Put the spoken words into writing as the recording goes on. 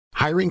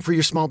Hiring for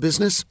your small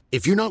business?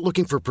 If you're not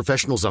looking for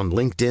professionals on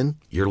LinkedIn,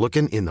 you're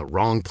looking in the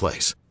wrong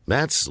place.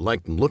 That's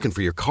like looking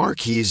for your car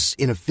keys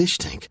in a fish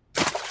tank.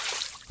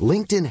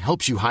 LinkedIn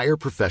helps you hire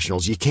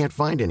professionals you can't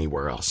find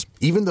anywhere else,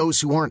 even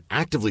those who aren't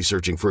actively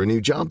searching for a new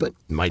job but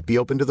might be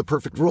open to the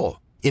perfect role.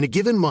 In a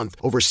given month,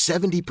 over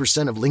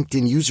 70% of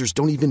LinkedIn users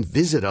don't even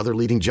visit other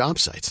leading job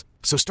sites.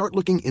 So start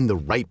looking in the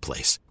right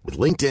place. With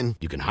LinkedIn,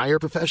 you can hire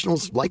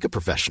professionals like a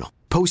professional.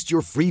 Post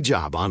your free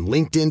job on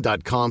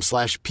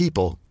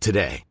linkedin.com/people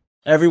today.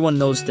 Everyone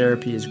knows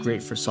therapy is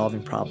great for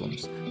solving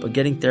problems, but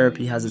getting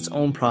therapy has its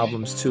own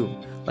problems too,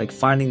 like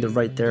finding the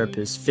right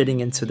therapist,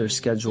 fitting into their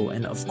schedule,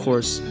 and of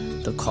course,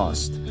 the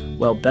cost.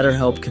 Well,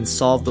 BetterHelp can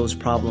solve those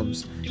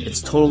problems. It's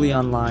totally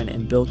online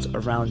and built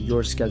around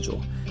your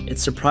schedule.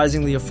 It's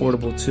surprisingly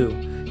affordable too.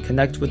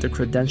 Connect with a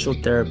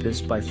credentialed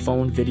therapist by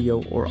phone,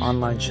 video, or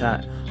online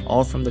chat,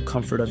 all from the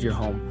comfort of your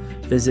home.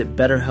 Visit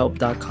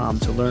BetterHelp.com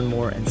to learn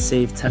more and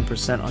save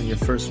 10% on your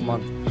first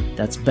month.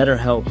 That's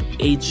BetterHelp,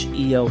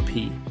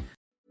 H-E-L-P.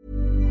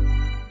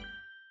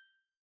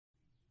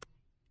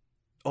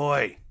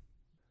 Oi!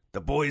 The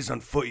boys on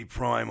Footy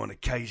Prime on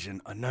occasion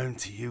are known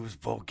to use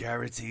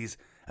vulgarities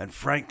and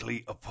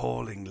frankly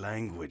appalling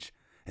language,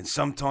 and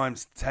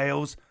sometimes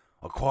tales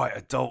are quite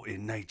adult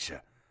in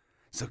nature.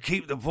 So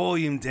keep the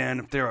volume down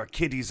if there are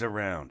kiddies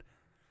around.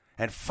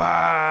 And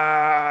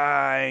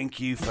thank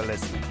you for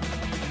listening.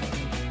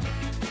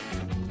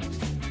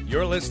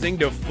 You're listening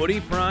to Footy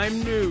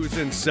Prime News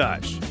and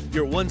Such,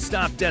 your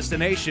one-stop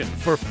destination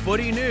for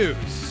footy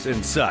news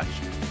and such.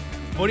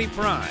 Footy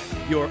Prime,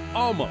 your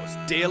almost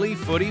daily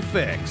footy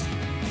fix.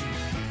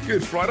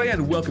 Good Friday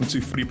and welcome to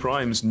Footy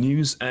Prime's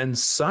News and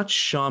Such.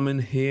 Sharman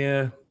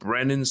here,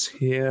 Brennan's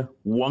here,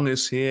 Wong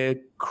is here,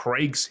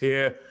 Craig's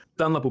here.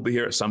 Dunlop will be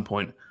here at some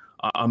point,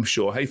 I'm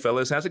sure. Hey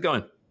fellas, how's it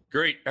going?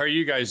 Great. How are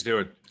you guys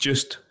doing?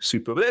 Just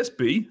super. There's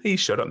B. He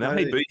shut up now.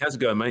 Hey B, how's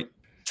it going, mate?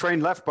 Train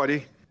left,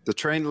 buddy. The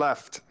train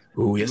left.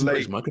 Oh, he hasn't got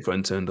his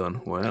microphone turned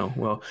on. Wow.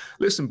 Well,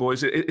 listen,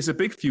 boys, it's a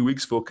big few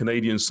weeks for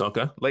Canadian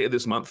soccer. Later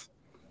this month,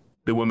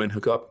 the women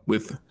hook up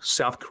with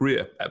South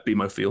Korea at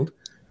BMO Field.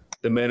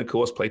 The men, of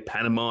course, play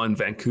Panama and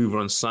Vancouver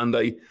on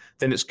Sunday.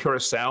 Then it's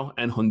Curacao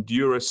and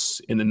Honduras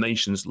in the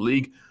Nations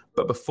League.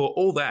 But before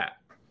all that,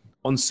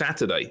 on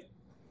Saturday,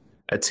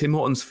 at Tim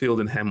Hortons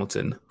Field in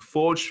Hamilton,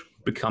 Forge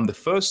become the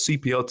first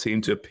CPL team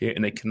to appear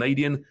in a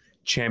Canadian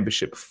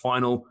Championship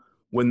final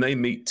when they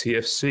meet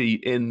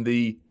TFC in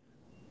the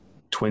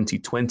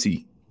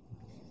 2020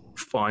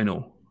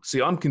 final.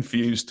 See, I'm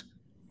confused.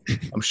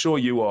 I'm sure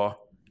you are.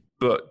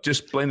 But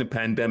just blame the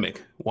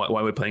pandemic,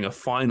 why we're playing a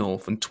final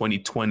from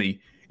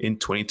 2020 in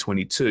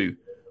 2022.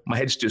 My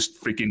head's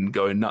just freaking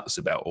going nuts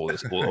about all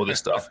this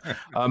stuff.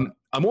 I'm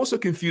also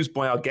confused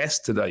by our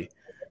guest today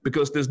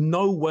because there's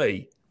no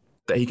way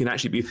that he can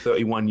actually be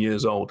 31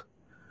 years old.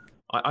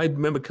 I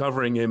remember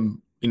covering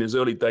him in his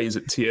early days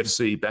at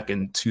TFC back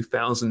in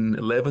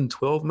 2011,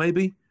 12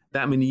 maybe,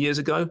 that many years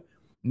ago.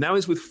 Now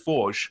he's with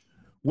Forge.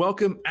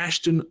 Welcome,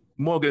 Ashtone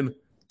Morgan,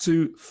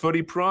 to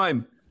Footy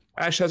Prime.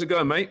 Ash, how's it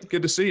going, mate?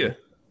 Good to see you.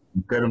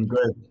 Good, I'm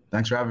good.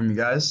 Thanks for having me,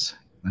 guys.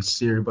 Nice to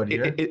see everybody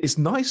here. It's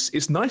nice.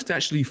 It's nice to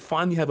actually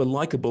finally have a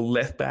likable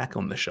left back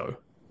on the show.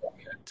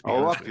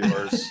 All up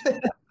yours.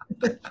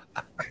 Do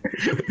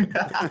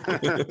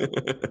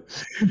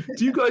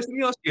you guys, let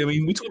me ask you, I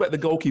mean, we talk about the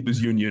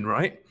goalkeepers union,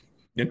 right?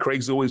 And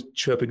Craig's always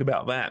chirping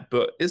about that.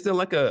 But is there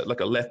like a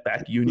left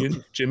back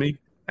union, Jimmy,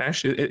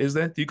 Ash? Is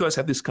there? Do you guys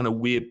have this kind of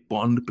weird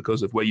bond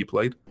because of where you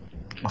played?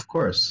 Of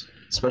course.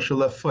 Special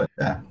left foot.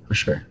 Yeah, for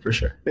sure.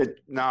 It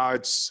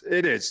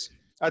is.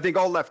 I think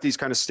all lefties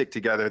kind of stick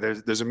together.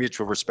 There's a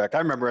mutual respect. I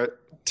remember at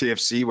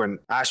TFC when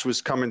Ash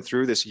was coming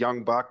through, this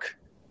young buck,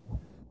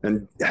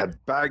 and had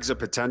bags of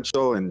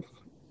potential. And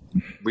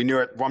we knew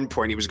at one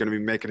point he was going to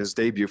be making his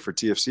debut for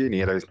TFC, and he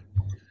had a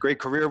great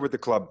career with the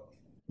club,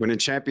 winning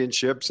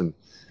championships. And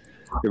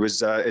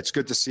it's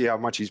good to see how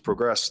much he's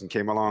progressed and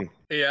came along.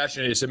 Hey,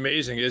 Ashtone, it's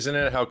amazing, isn't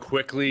it? How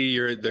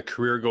quickly the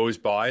career goes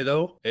by,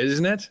 though,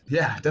 isn't it?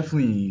 Yeah,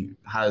 definitely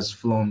has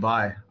flown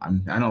by.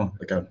 I know,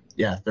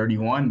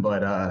 31,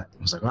 but I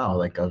was like, wow,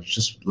 I was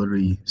just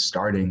literally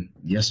starting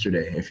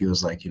yesterday. It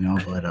feels like,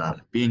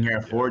 But being here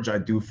at Forge, I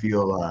do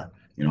feel,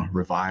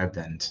 revived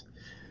and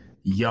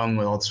young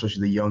with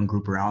especially the young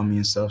group around me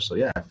and stuff. So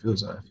yeah, it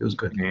feels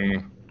good.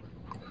 Mm.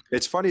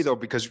 It's funny though,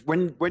 because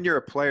when you're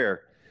a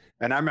player.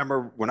 And I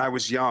remember when I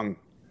was young,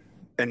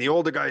 and the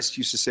older guys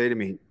used to say to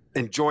me,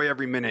 enjoy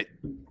every minute.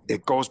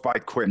 It goes by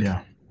quick.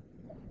 Yeah.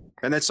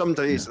 And then some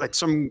days, like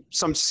some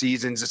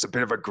seasons, it's a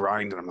bit of a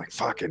grind. And I'm like,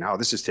 fucking hell,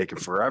 this is taking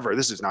forever.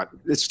 This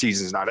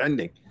season's not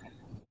ending.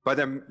 But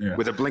then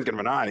with a blink of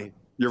an eye,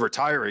 you're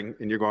retiring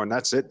and you're going,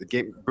 that's it. The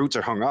game boots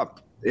are hung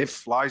up. It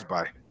flies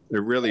by.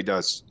 It really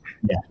does.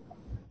 Yeah.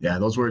 Yeah.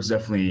 Those words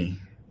definitely,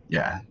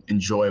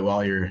 enjoy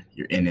while you're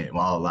in it,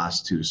 while it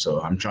lasts too.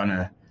 So I'm trying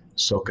to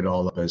soak it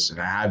all up, and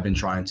I have been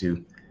trying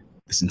to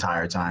this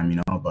entire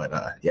time, but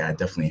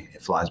definitely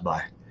it flies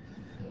by.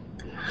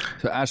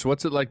 So Ash,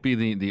 what's it like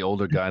being the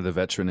older guy, the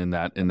veteran in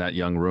that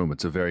young room?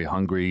 It's a very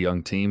hungry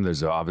young team.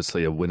 There's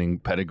obviously a winning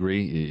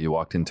pedigree. You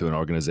walked into an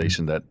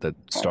organization that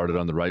started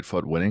on the right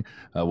foot winning.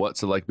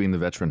 What's it like being the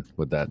veteran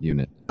with that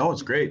unit? Oh,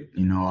 it's great.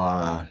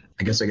 I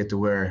guess I get to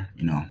wear,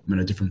 I'm in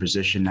a different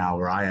position now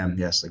where I am.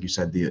 Yes, like you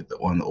said, the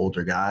one of the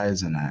older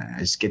guys, and I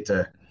just get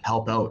to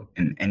help out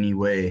in any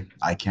way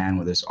I can,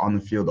 whether it's on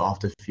the field, off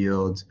the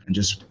field, and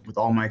just with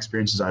all my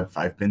experiences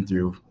I've been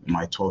through in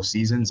my 12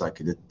 seasons,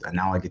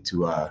 now I get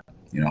to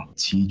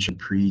teach and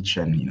preach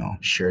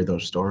and share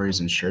those stories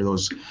and share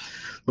those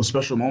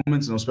special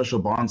moments and those special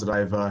bonds that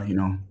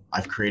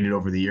I've created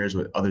over the years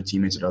with other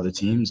teammates at other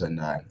teams,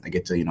 and I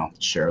get to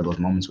share those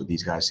moments with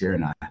these guys here.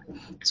 And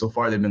so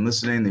far they've been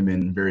listening, they've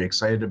been very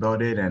excited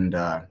about it, and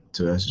I'm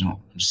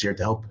just here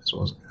to help as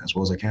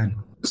well as I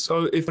can.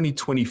 So, if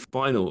 2020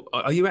 final,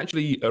 are you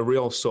actually a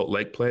Real Salt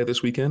Lake player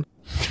this weekend?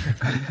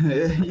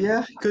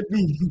 Yeah, could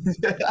be.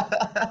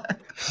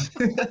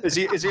 Is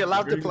he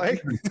allowed to play?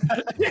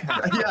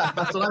 Yeah,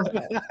 that's what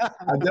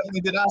I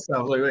definitely did ask that.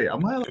 I was like, wait,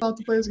 am I allowed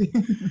to play this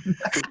game?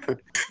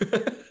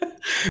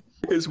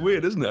 It's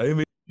weird, isn't it? I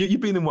mean,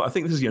 you've been in I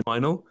think this is your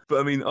final,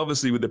 but I mean,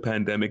 obviously with the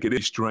pandemic, it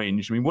is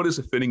strange. I mean, what is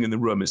the feeling in the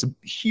room? It's a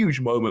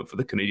huge moment for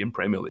the Canadian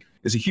Premier League.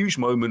 It's a huge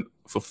moment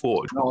for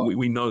Forge.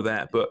 We know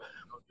that, but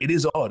it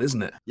is odd,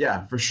 isn't it?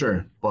 Yeah, for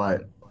sure.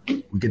 But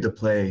we get to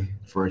play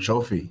for a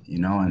trophy,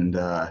 and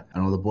I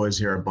know the boys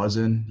here are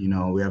buzzing.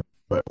 We have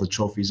the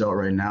trophies out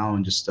right now,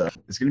 and just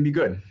it's going to be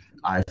good.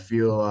 I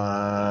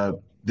feel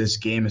this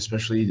game,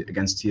 especially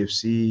against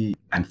TFC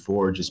and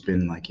Forge, has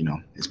been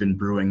it's been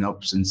brewing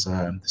up since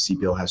the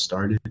CPL has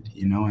started,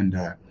 and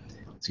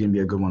it's going to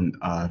be a good one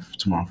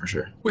tomorrow for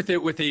sure. With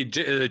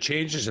the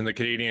changes in the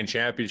Canadian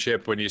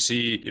Championship, when you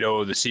see the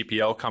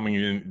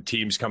CPL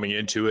teams coming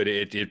into it,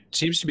 it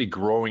seems to be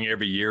growing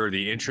every year.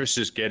 The interest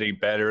is getting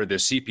better. The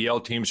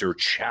CPL teams are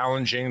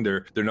challenging.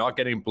 They're not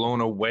getting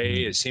blown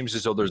away. It seems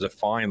as though there's a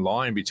fine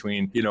line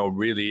between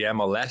really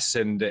MLS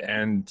and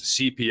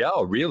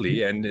CPL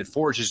really. And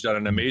Forge has done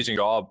an amazing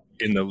job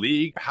in the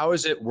league. How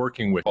is it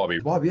working with Bobby?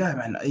 Bob, yeah,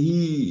 man.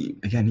 He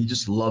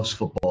just loves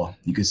football.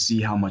 You can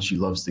see how much he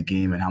loves the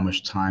game and how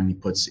much time he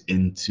puts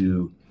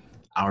into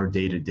our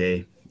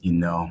day-to-day. I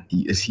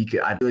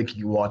feel like he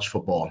can watch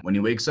football when he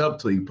wakes up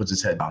till he puts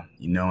his head down,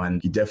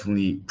 and he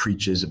definitely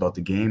preaches about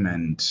the game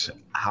and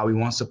how he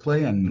wants to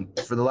play. And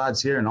for the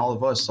lads here and all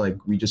of us,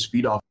 we just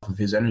feed off of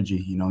his energy.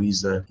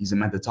 He's the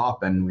man at the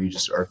top, and we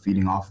just are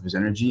feeding off of his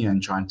energy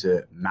and trying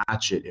to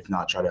match it, if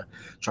not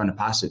trying to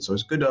pass it. So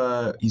it's good.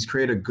 He's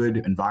created a good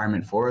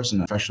environment for us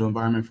and a professional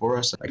environment for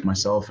us. Like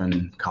myself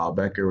and Kyle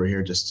Becker, we're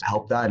here just to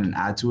help that and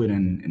add to it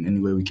in any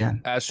way we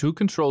can. Ash, who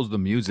controls the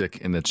music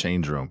in the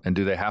change room? And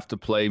do they have to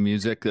play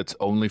music that's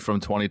only from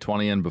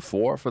 2020 and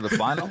before for the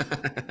final?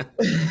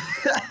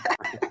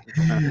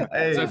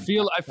 Hey, I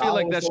feel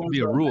like that should be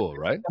a rule,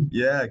 right?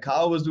 Yeah,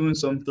 Kyle was doing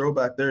some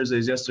throwback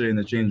Thursdays yesterday in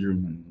the change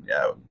room, and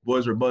yeah,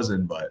 boys were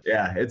buzzing. But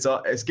yeah, it's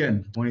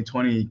again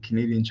 2020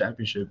 Canadian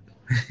Championship.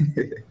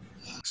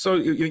 So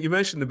you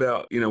mentioned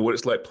about what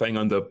it's like playing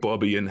under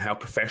Bobby and how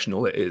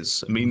professional it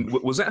is. I mean,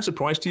 was that a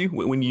surprise to you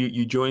when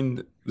you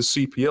joined the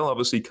CPL?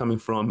 Obviously, coming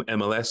from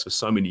MLS for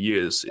so many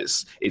years,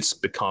 it's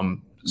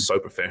become so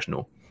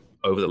professional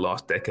over the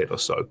last decade or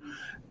so.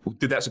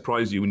 Did that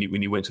surprise you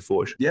when you went to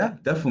Forge? Yeah,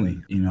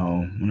 definitely.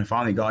 When I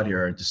finally got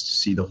here, just to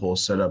see the whole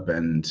setup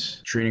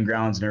and training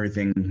grounds and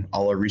everything,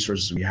 all our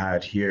resources we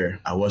had here,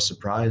 I was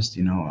surprised.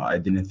 I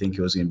didn't think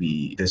it was going to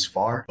be this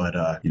far. But,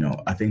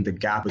 I think the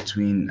gap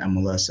between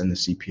MLS and the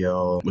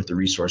CPL with the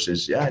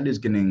resources, yeah, it is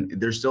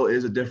there still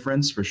is a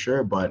difference for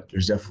sure. But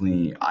there's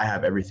definitely, I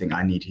have everything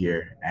I need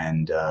here,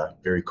 and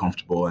very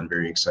comfortable and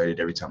very excited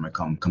every time I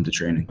come to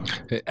training.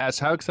 Hey, Ash,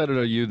 how excited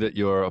are you that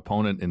your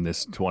opponent in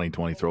this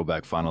 2020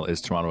 throwback final is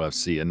Toronto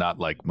FC and not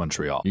like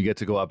Montreal? You get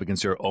to go up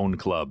against your own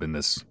club in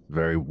this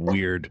very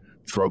weird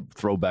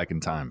throwback in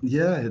time.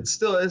 Yeah, it's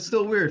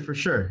still weird for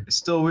sure. It's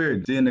still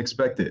weird. Didn't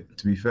expect it,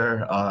 to be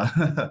fair.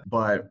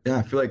 But yeah,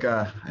 I feel like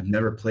I've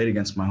never played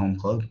against my home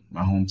club,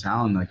 my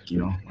hometown, my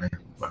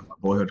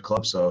boyhood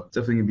club. So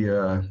definitely gonna be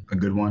a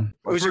good one.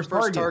 What was your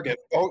first target?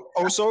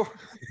 Oso?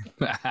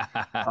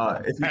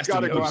 If you got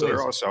to go under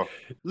Oso.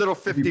 Little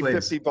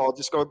 50-50 ball.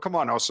 Just go, come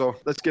on, Oso.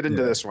 Let's get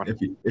into this one.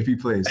 If he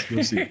plays,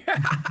 we'll see.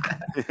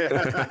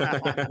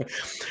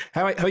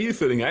 How are you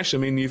feeling, Ash? I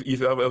mean,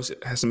 you've obviously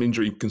had some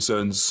injury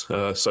concerns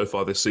so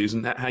far this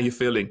season. How are you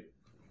feeling?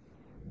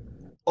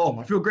 Oh,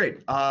 I feel great.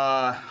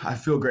 I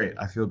feel great.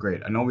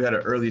 I know we had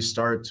an early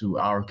start to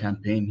our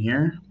campaign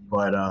here,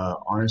 but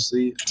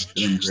honestly, I'm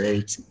feeling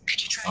great.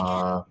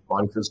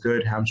 Body feels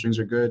good. Hamstrings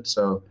are good.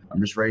 So I'm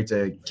just ready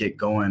to get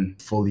going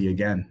fully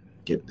again,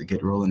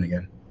 get rolling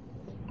again.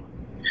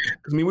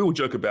 Because we all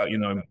joke about,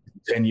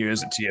 10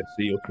 years at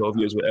TFC or 12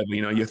 years, whatever,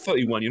 you're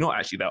 31. You're not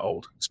actually that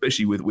old,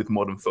 especially with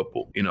modern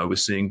football. We're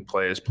seeing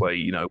players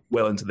play,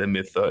 well into their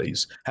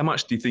mid-30s. How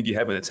much do you think you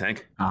have in the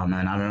tank? Oh,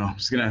 man, I don't know. I'm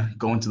just going to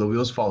go until the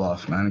wheels fall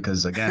off, man,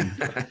 because, again,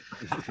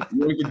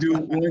 we can do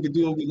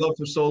what we love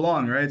for so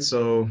long, right?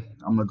 So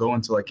I'm going to go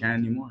until I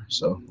can't anymore.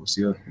 So we'll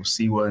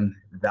see when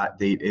that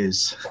date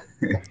is.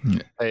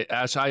 Hey,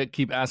 Ash, I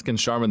keep asking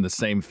Sharman the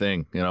same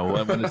thing.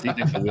 When does he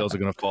think the wheels are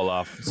going to fall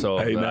off? So,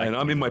 hey, man,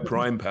 I'm in my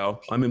prime,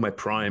 pal. I'm in my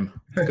prime.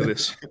 Look at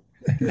this.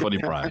 Footy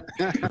prime.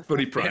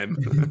 Footy prime.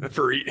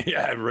 For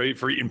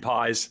eating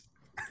pies.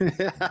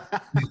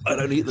 I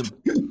don't eat them.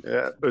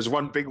 Yeah, there's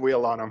one big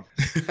wheel on them.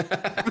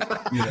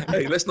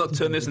 Hey, let's not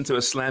turn this into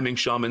a slamming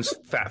Sharman's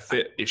fat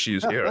fit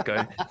issues here,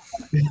 okay?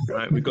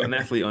 Right, we've got an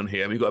athlete on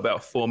here. We've got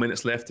about 4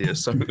 minutes left here,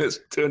 so let's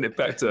turn it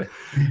back to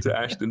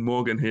Ashtone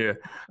Morgan here.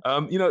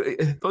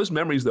 Those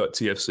memories though at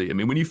TFC. I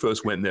mean, when you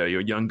first went there,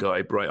 you're a young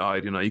guy,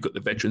 bright-eyed. You got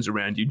the veterans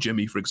around you.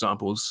 Jimmy, for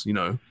example,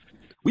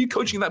 Were you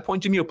coaching at that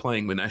point, Jimmy, or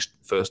playing when Ash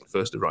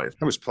first arrived?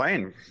 I was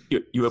playing.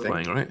 You were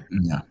playing, right?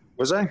 Yeah.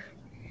 Was I?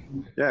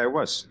 Yeah, it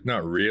was.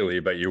 Not really,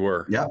 but you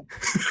were. Yeah.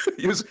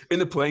 He was in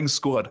the playing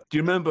squad. Do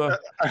you remember?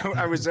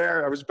 I was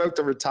there. I was about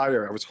to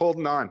retire. I was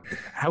holding on.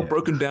 How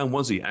broken down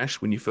was he,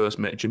 Ash, when you first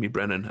met Jimmy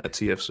Brennan at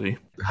TFC?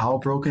 How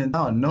broken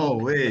down? No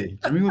way.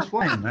 Jimmy was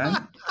flying,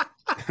 man.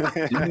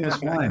 Jimmy was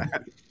flying.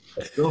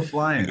 Still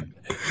flying.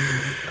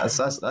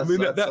 That's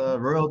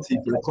royalty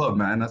for the club,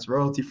 man. That's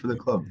royalty for the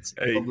club.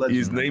 Hey, legend,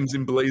 his man. name's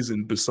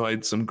emblazoned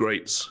beside some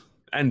greats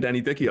and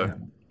Danny Dicchio. Yeah.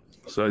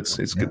 So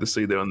it's good to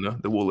see there on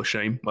the wall of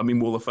shame. I mean,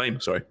 wall of fame.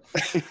 Sorry.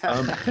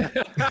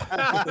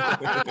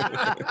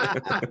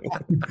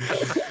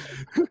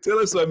 Tell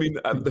us. I mean,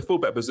 the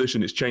fullback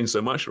position has changed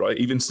so much, right?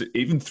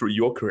 Even through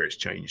your career, it's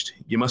changed.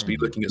 You must be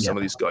looking at some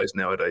of these guys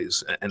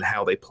nowadays and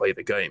how they play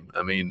the game.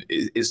 I mean,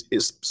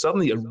 it's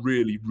suddenly a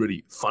really,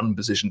 really fun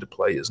position to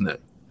play, isn't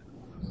it?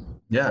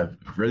 Yeah,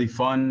 really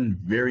fun.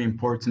 Very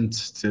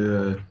important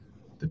to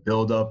the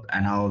build up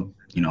and how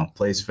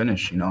plays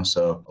finish.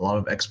 So a lot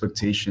of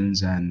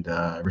expectations and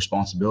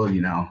responsibility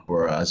now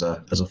for as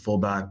a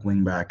fullback,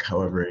 wingback,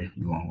 however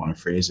you want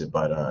to phrase it.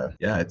 But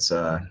it's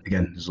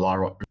again, there's a lot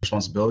of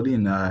responsibility,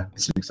 and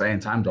it's an exciting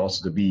time to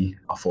also to be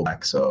a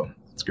fullback. So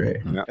it's great.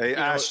 Yeah. Hey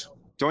Ash,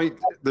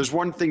 there's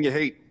one thing you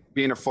hate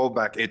being a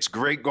fullback. It's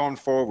great going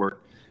forward,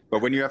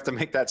 but when you have to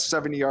make that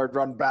 70-yard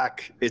run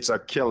back, it's a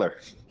killer.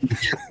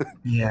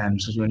 Yeah, and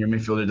just when your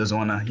midfielder doesn't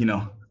want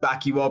to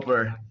back you up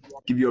or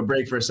give you a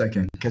break for a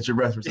second, catch your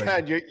breath for a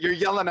second. Yeah, you're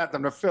yelling at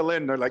them to fill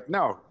in. They're like,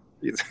 no.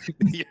 You're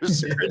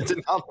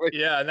sprinting all the way.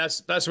 Yeah, and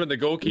that's when the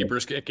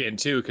goalkeepers kick in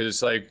too, because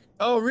it's like,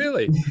 oh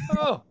really?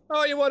 Oh,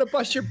 you want to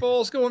bust your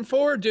balls going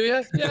forward, do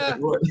you? Yeah.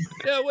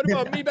 Yeah. What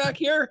about me back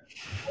here?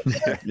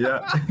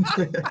 Yeah.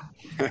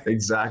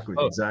 Exactly.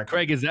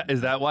 Craig, is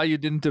that why you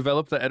didn't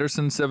develop the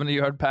Ederson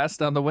 70-yard pass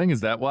down the wing?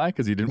 Is that why?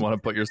 Because you didn't want to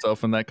put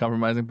yourself in that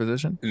compromising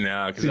position?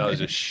 No, because I was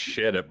just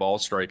shit at ball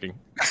striking.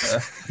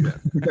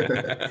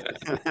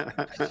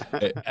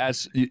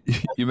 Ash,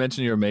 you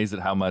mentioned you're amazed at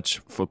how much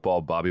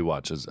football Bobby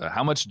watches.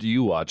 How much do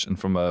you watch? And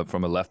from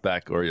a left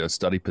back or a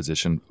study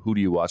position, who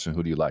do you watch and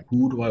who do you like?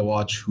 Who do I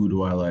watch? Who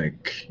do I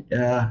like?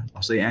 Yeah,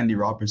 I'll say Andy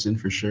Robertson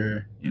for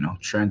sure.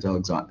 Trent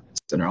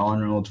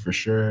Alexander-Arnold for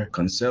sure.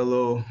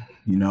 Cancelo.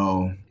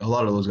 A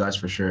lot of those guys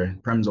for sure.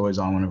 Prem's always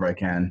on whenever I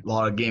can. A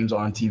lot of games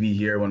on TV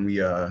here when we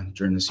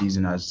during the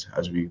season as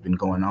we've been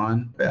going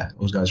on. Yeah,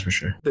 those guys for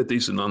sure. They're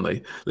decent, aren't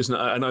they? Listen,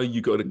 I know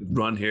you got to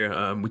run here.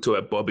 We talk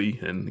about Bobby,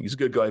 and he's a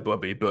good guy,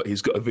 Bobby, but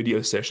he's got a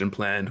video session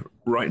planned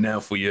right now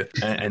for you,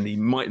 and he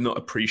might not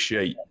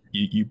appreciate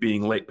you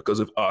being late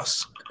because of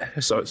us.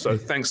 So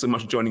thanks so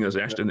much for joining us,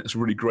 Ashtone. It's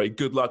really great.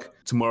 Good luck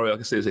tomorrow. Like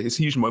I said, it's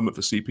a huge moment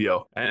for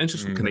CPL and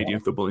just for Canadian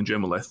football in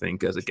general, I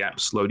think, as the gap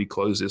slowly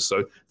closes.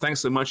 So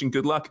thanks so much and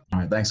good luck. All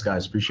right, thanks,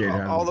 guys. Appreciate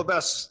it. All the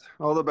best.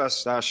 All the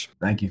best, Ash.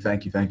 Thank you.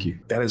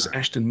 That is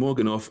Ashtone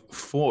Morgan of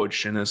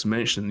Forge, and as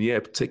mentioned,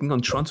 taking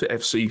on Toronto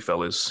FC,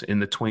 fellas, in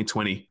the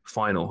 2020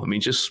 final. I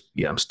mean,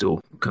 I'm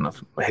still kind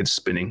of my head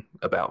spinning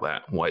about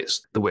that, why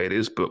it's the way it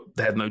is, but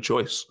they had no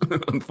choice,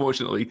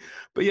 unfortunately.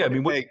 But yeah, I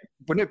mean,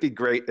 wouldn't it be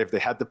great if they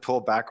had to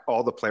pull back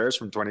all the players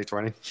from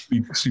 2020?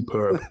 Be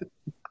superb,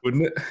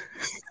 wouldn't it?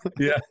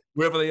 Yeah,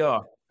 wherever they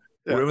are.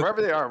 Yeah,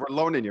 wherever they are, we're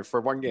loaning you for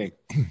one game.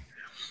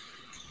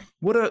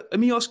 Let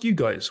me ask you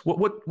guys,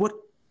 what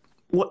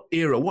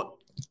era, what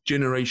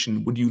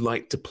generation would you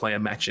like to play a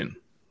match in,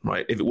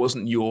 right? If it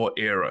wasn't your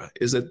era,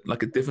 is it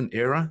like a different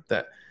era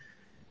that,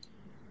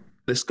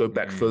 let's go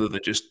back further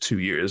than just 2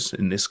 years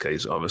in this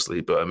case,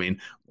 obviously, but I mean,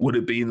 would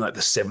it be in like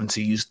the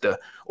 70s,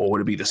 or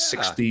would it be the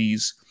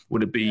 60s?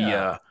 Would it be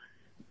the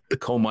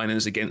coal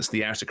miners against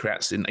the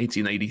aristocrats in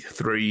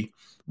 1883?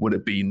 Would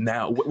it be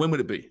now? When would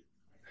it be?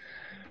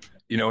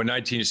 A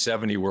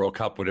 1970 World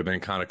Cup would have been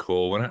kind of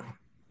cool, wouldn't it?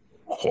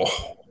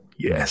 Oh,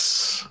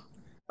 yes.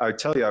 I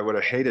tell you, I would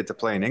have hated to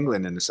play in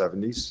England in the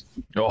 70s.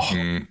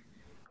 In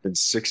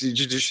 60s,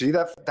 did you see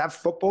that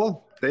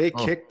football? They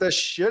kicked the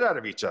shit out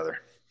of each other.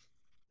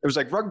 It was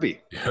like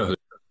rugby. Yeah,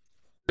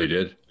 they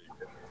did.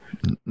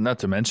 Not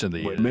to mention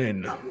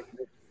men.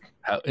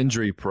 how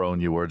injury prone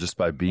you were just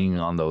by being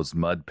on those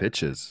mud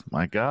pitches.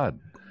 My God.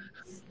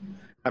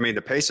 I mean,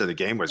 the pace of the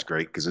game was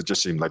great because it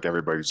just seemed like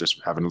everybody was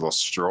just having a little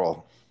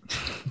stroll.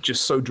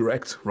 Just so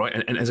direct, right?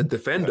 And as a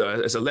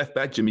defender, as a left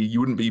back, Jimmy, you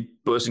wouldn't be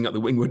bursting out the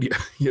wing, would you?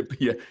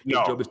 Your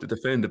job is to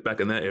defend back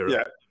in that era.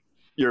 Yeah.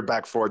 Your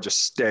back four,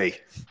 just stay.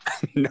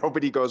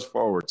 Nobody goes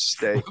forward.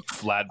 Stay.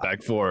 Flat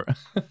back four.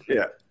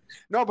 Yeah.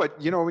 No,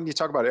 but, when you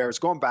talk about eras,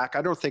 going back,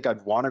 I don't think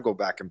I'd want to go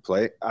back and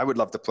play. I would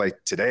love to play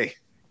today.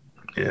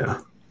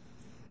 Yeah.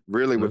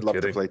 Really would love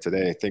to play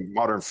today. I think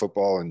modern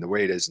football and the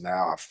way it is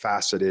now, how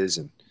fast it is,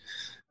 and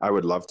I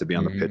would love to be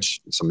on the pitch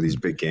in some of these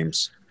big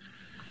games.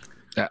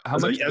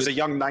 As a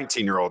young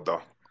 19-year-old,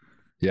 though.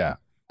 Yeah.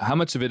 How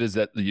much of it is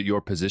that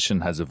your position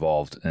has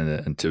evolved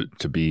and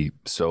to be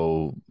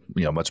so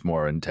much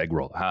more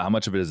integral? How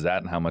much of it is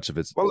that, and how much of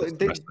it's the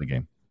rest of the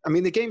game? I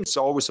mean, the game's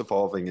always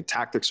evolving, and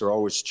tactics are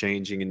always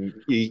changing. And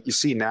you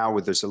see now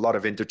there's a lot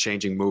of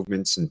interchanging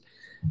movements, and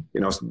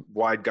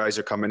wide guys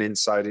are coming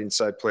inside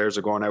players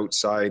are going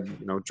outside.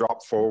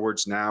 Drop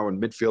forwards now, and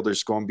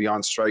midfielders going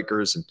beyond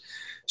strikers, and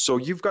so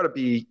you've got to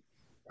be.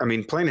 I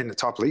mean, playing in the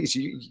top leagues,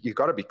 you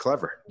got to be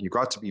clever. You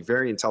got to be a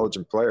very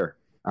intelligent player.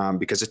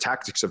 Because the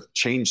tactics have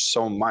changed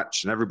so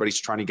much, and everybody's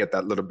trying to get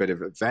that little bit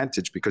of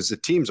advantage because the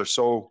teams are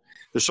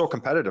they're so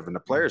competitive, and the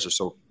players are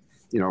so,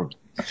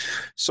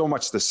 so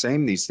much the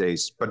same these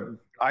days. But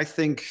I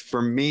think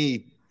for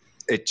me,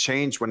 it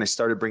changed when they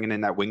started bringing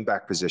in that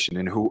wingback position,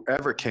 and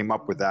whoever came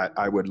up with that,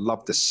 I would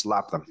love to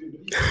slap them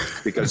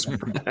because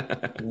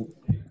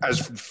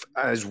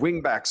as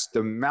wingbacks,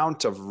 the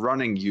amount of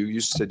running you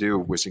used to do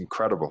was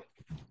incredible.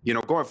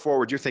 Going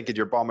forward, you're thinking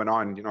you're bombing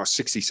on, a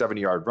 60,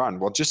 70-yard run.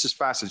 Well, just as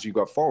fast as you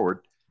got forward,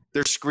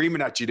 they're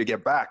screaming at you to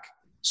get back.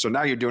 So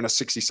now you're doing a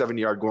 60,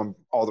 70-yard going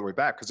all the way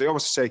back because they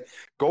always say,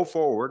 go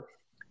forward,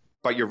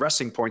 but your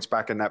resting point's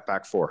back in that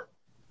back four.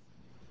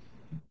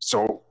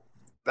 So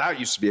that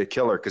used to be a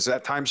killer because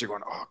at times you're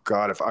going, oh,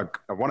 God, if I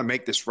want to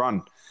make this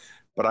run,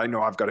 but I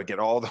know I've got to get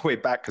all the way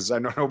back because I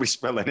know nobody's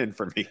filling in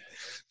for me.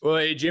 Well,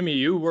 hey, Jimmy,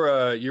 you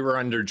were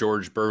under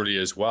George Burley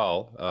as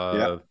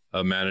well.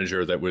 A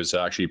manager that was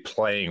actually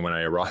playing when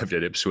I arrived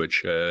at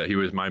Ipswich. He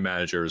was my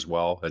manager as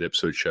well at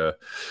Ipswich.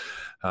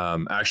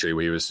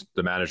 Actually, he was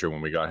the manager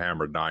when we got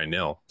hammered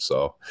 9-0.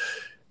 So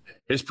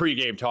his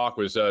pregame talk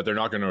was they're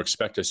not going to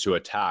expect us to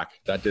attack.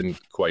 That didn't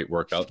quite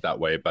work out that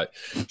way. But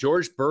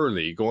George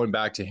Burley, going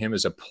back to him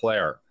as a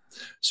player,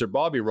 Sir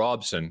Bobby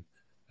Robson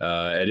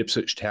at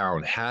Ipswich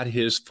Town had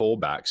his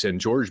fullbacks,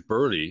 and George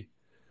Burley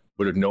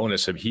would have known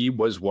this if he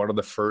was one of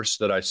the first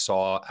that I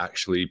saw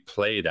actually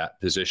play that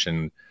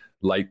position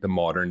like the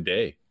modern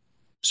day.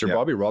 Sir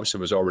Bobby Robson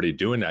was already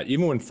doing that.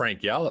 Even when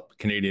Frank Yallop,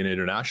 Canadian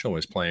international,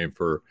 was playing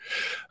for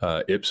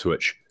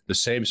Ipswich, the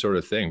same sort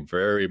of thing,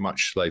 very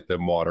much like the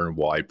modern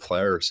wide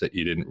players that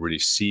you didn't really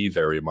see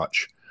very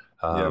much.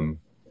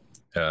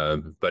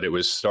 But it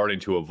was starting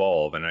to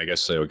evolve, and I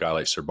guess a guy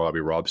like Sir Bobby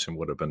Robson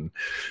would have been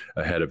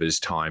ahead of his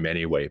time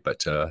anyway.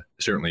 But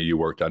certainly you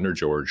worked under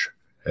George.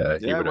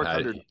 He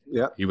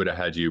would have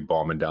had you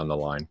bombing down the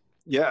line.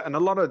 Yeah, and a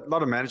lot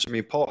of managers. I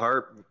mean, Paul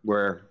Hart,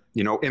 where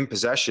in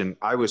possession,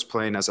 I was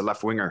playing as a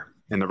left winger,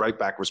 and the right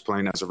back was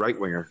playing as a right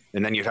winger,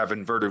 and then you'd have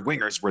inverted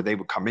wingers where they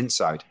would come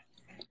inside,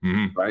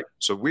 right?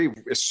 So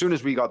as soon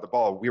as we got the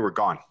ball, we were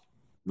gone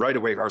right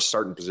away. Our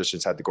starting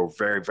positions had to go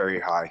very,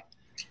 very high,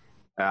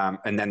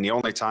 and then the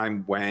only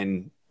time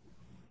when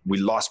we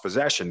lost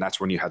possession, that's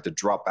when you had to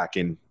drop back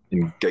in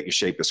and get your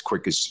shape as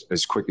quick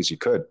as you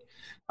could.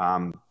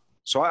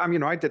 So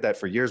I did that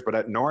for years, but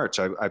at Norwich,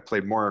 I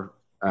played more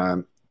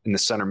in the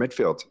center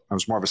midfield. I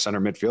was more of a center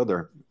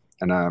midfielder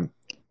and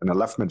a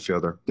left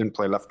midfielder. Didn't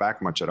play left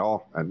back much at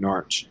all at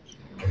Norwich.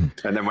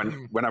 And then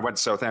when I went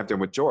to Southampton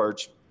with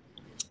George,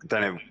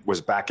 then it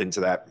was back into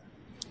that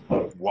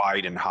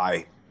wide and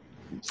high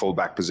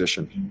fullback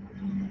position.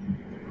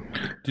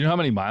 Do you know how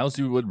many miles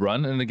you would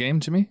run in a game,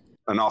 Jimmy?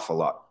 An awful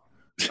lot.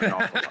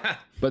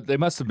 But they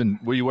must have been.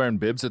 Were you wearing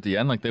bibs at the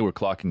end? Like they were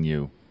clocking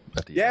you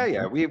at the end?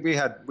 Yeah. We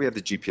had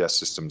the GPS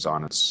systems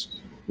on us.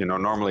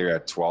 Normally we're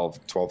at 12,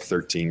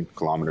 13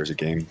 kilometers a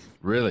game.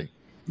 Really?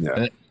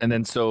 Yeah. And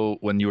then so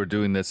when you were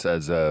doing this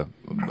as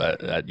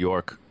at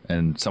York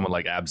and someone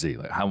like Absy,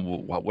 like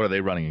what are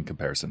they running in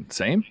comparison?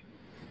 Same?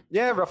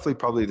 Yeah, roughly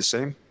probably the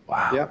same.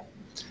 Wow.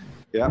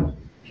 Yeah.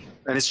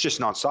 And it's just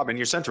nonstop. And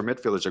your central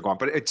midfielders are gone,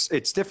 but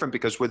it's different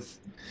because with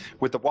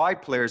the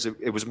wide players,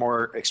 it was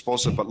more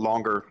explosive but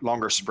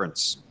longer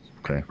sprints.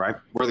 Okay. Right.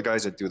 We're the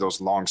guys that do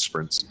those long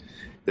sprints.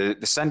 The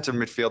center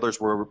midfielders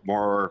were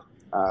more.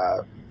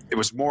 It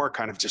was more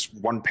kind of just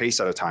one pace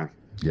at a time.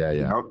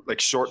 Yeah.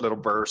 Like short little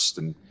bursts,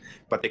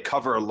 but they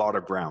cover a lot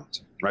of ground,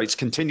 right? It's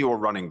continual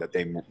running that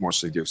they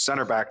mostly do.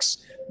 Center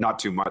backs, not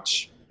too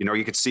much.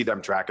 You could see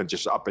them tracking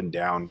just up and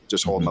down,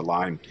 just holding the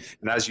line.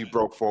 And as you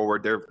broke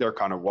forward, they're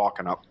kind of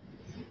walking up.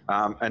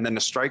 And then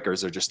the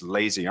strikers are just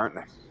lazy, aren't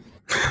they?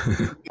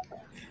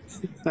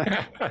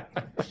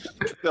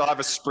 They'll have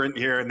a sprint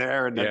here and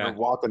there, and then they're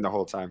walking the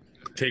whole time.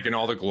 Taking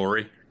all the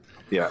glory.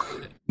 Yeah.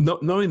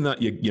 Knowing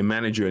that your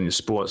manager and your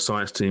sports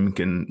science team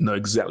can know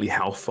exactly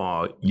how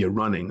far you're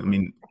running, I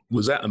mean,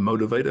 Was that a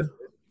motivator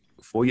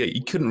for you?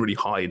 You couldn't really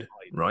hide,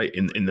 right,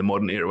 in the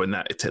modern era when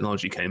that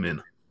technology came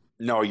in.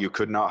 No, you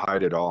could not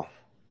hide at all.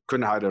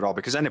 Couldn't hide at all,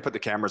 because then they put the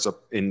cameras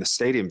up in the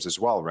stadiums as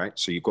well, right?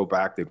 So you go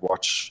back, they'd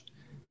watch,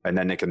 and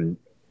then they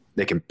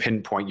can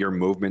pinpoint your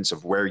movements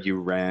of where you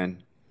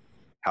ran,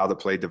 how the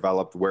play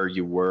developed, where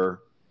you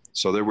were.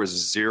 So there was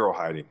zero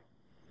hiding.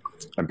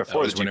 And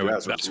before that's when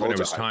it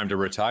was time to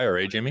retire,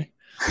 eh, Jimmy?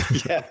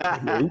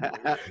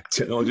 Yeah.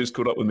 Technology's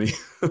caught up with me.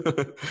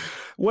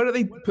 Why do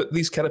they put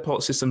these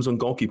catapult systems on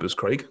goalkeepers,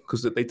 Craig?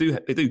 Because they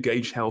do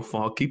gauge how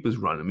far keepers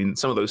run. I mean,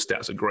 some of those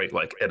stats are great.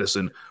 Like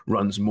Edison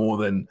runs more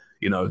than,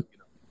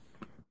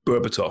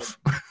 Berbatov,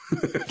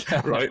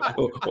 right?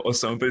 or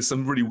some. There's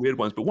some really weird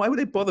ones. But why would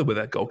they bother with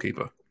that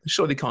goalkeeper?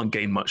 Sure, they can't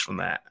gain much from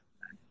that.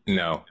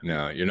 No,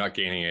 you're not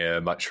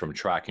gaining much from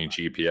tracking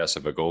GPS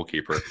of a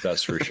goalkeeper.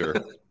 That's for sure.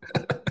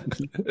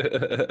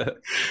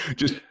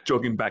 Just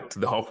jogging back to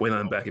the halfway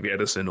line back of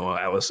Edison or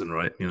Allison,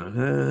 right?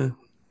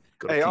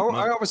 Hey, I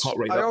always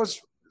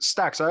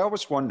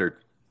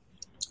wondered,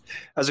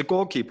 as a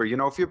goalkeeper,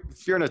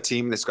 if you're in a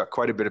team that's got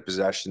quite a bit of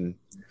possession,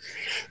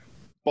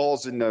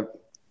 balls in the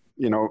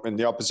in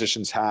the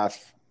opposition's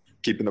half,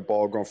 keeping the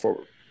ball going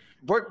forward,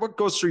 what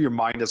goes through your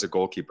mind as a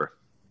goalkeeper?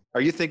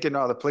 Are you thinking,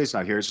 the play's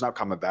not here, it's not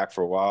coming back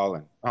for a while,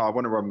 and I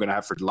wonder what I'm going to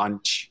have for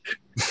lunch?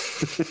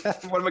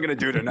 What am I going to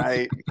do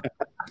tonight?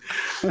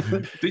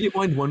 Do you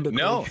mind wondering?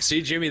 No,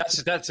 see, Jimmy,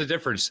 that's the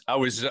difference. I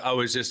was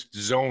just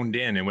zoned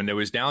in, and when it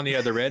was down the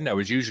other end, I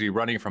was usually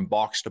running from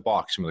box to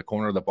box, from the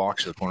corner of the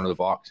box to the corner of the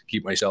box, to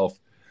keep myself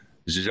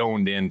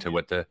zoned into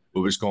what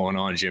was going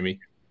on, Jimmy.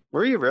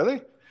 Were you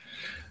really?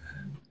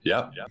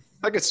 Yeah.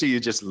 I could see you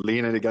just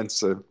leaning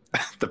against the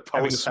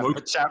post,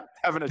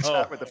 having a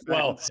chat with the fans.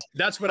 Well,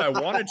 that's what I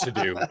wanted to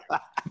do.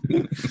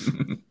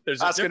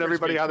 Asking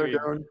everybody how they're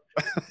doing.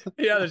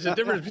 Yeah, there's a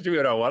difference between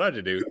what I wanted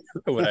to do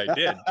and what I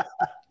did.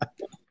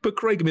 But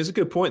Craig, it's a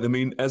good point. I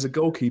mean, as a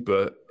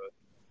goalkeeper,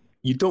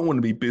 you don't want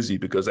to be busy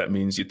because that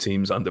means your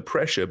team's under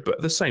pressure. But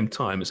at the same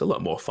time, it's a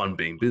lot more fun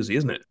being busy,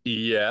 isn't it?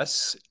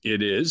 Yes,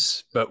 it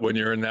is. But when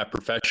you're in that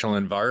professional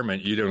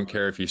environment, you don't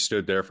care if you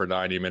stood there for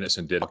 90 minutes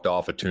and did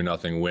off a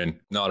 2-0 win.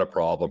 Not a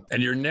problem.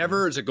 And you're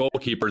never, as a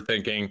goalkeeper,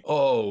 thinking,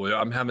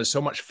 I'm having so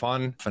much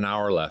fun for an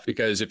hour left.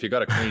 Because if you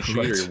got a clean sheet,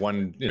 or you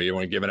want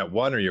to give it at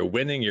one, or you're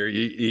winning,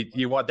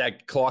 you want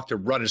that clock to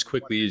run as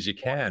quickly as you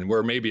can.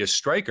 Where maybe a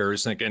striker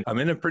is thinking, I'm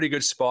in a pretty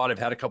good spot. I've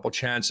had a couple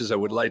chances. I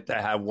would like to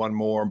have one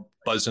more,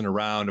 buzzing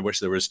around. I wish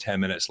there was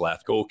 10 minutes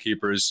left.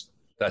 Goalkeepers,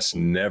 that's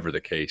never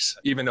the case.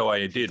 Even though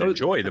I did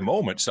enjoy the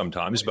moment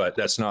sometimes, but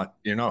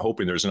you're not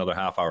hoping there's another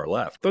half hour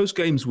left. Those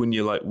games when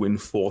you win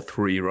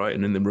 4-3, right?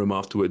 And in the room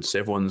afterwards,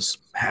 everyone's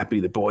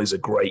happy. The boys are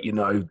great,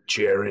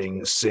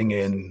 cheering,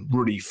 singing,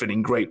 really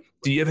feeling great.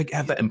 Do you ever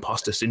have that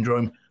imposter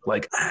syndrome?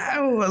 It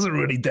wasn't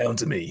really down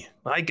to me.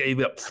 I gave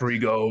up 3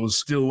 goals,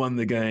 still won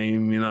the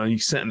game. You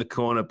sat in the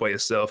corner by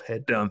yourself,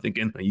 head down,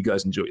 thinking, you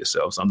guys enjoy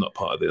yourselves. I'm not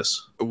part of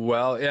this.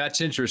 Well, yeah,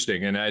 it's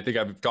interesting. And I think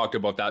I've talked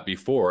about that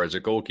before. As a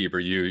goalkeeper,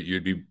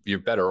 you're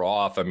better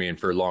off,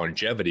 for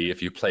longevity,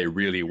 if you play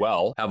really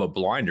well, have a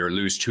blinder,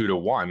 lose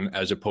 2-1,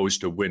 as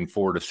opposed to win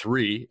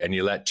 4-3, and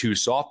you let 2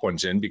 soft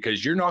ones in,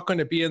 because you're not going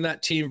to be in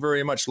that team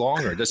very much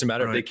longer. It doesn't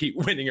matter if they keep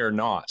winning or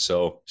not.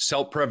 So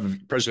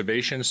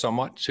self-preservation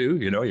somewhat too.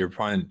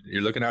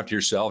 You're looking after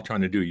yourself, trying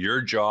to do your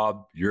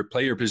job,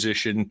 play your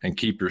position, and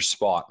keep your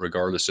spot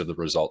regardless of the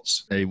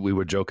results. Hey, we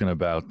were joking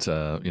about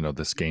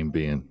this game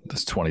being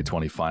this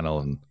 2020 final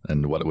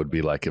and what it would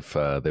be like if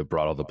they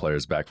brought all the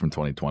players back from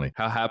 2020.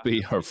 How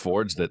happy are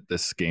Forge that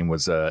this game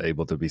was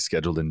able to be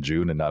scheduled in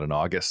June and not in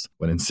August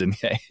when Insigne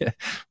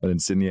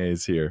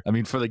is here?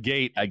 For the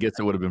gate, I guess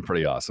it would have been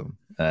pretty awesome.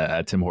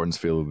 At Tim Hortons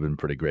Field, it would have been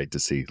pretty great to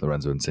see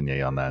Lorenzo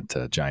Insigne on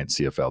that giant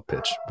CFL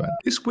pitch. But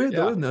it's weird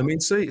though, isn't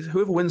it? Say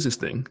whoever wins this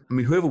thing,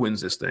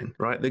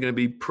 right? They're going to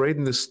be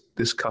parading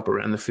this cup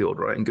around the field,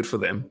 right? And good for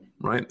them,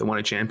 right? They won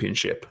a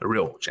championship, a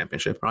real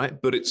championship, right?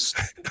 But it's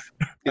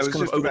I was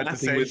just about to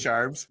say,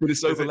 Sharms, but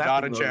it's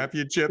not a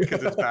championship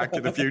because it's Back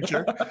to the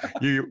Future.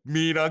 You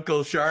mean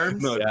Uncle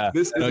Sharms? No,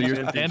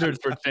 your standards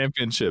for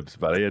championships,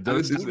 buddy. It's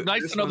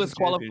nice to know this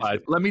qualifies.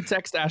 Let me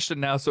text Ashton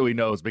now so he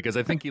knows, because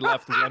I think he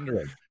left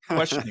wondering.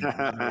 Questioning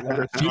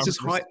this is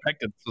high.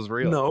 This is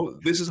real. No,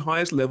 this is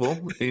highest level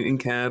in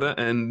Canada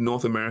and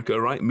North America,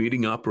 right?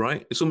 Meeting up,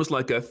 right? It's almost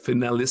like a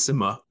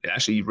finalissima. It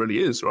actually really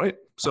is, right?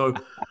 So,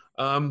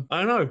 I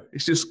don't know.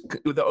 It's just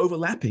with the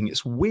overlapping.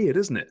 It's weird,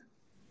 isn't it?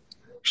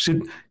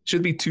 Should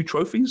be 2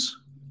 trophies.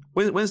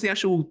 When's the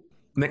actual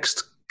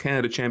next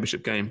Canada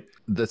Championship game?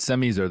 The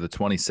semis are the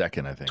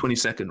 22nd, I think.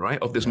 22nd, right,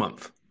 of this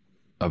month.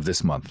 Of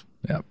this month,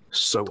 yeah.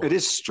 So it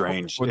is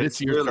strange.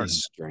 It's really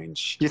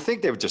strange. You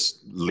think they would just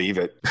leave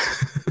it?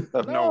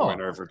 Have no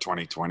winner for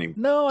 2020.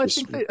 No, I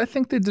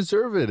think they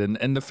deserve it,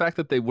 and the fact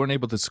that they weren't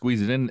able to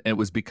squeeze it in, it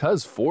was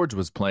because Forge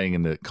was playing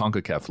in the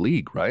CONCACAF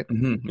League, right?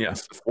 Mm-hmm, yeah,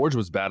 Forge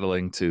was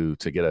battling to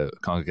get a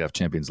CONCACAF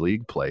Champions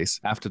League place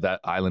after that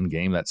island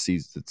game that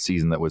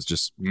season that was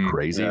just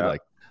crazy. Yeah.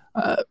 Like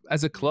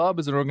As a club,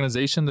 as an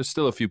organization, there's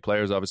still a few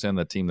players, obviously, on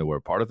that team that were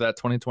a part of that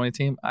 2020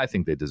 team. I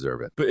think they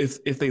deserve it. But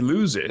if they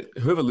lose it,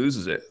 whoever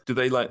loses it, do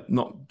they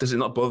does it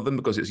not bother them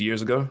because it's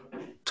years ago?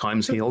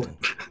 Time's healed.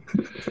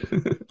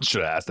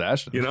 Should have asked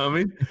Ashton. You know what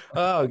I mean?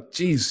 Oh,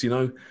 geez,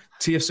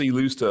 TFC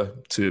lose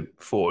to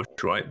Forge,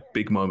 right?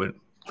 Big moment,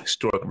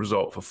 historic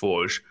result for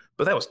Forge.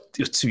 But it was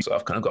 2 years.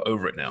 I've kind of got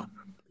over it now,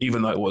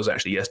 even though it was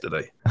actually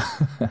yesterday.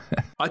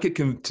 I could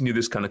continue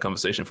this kind of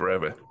conversation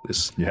forever.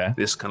 This kind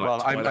of.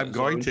 Well, I'm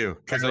going to,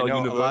 because I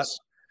know a lot.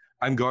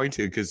 I'm going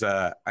to, because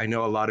I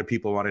know a lot of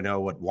people want to know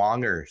what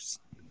Wonger's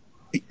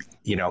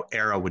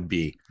era would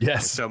be.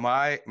 Yes. So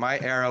my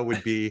era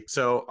would be,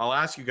 so I'll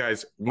ask you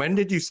guys, when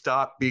did you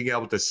stop being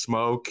able to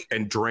smoke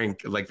and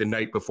drink like the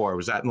night before?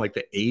 Was that in like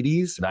the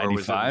 80s?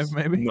 95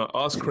 maybe? No,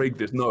 ask Craig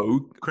this. No.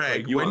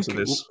 Craig, you answer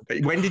this.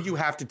 When did you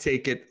have to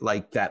take it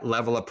like that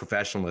level of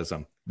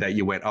professionalism that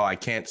you went, oh, I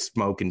can't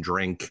smoke and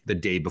drink the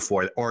day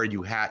before, or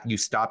you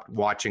stopped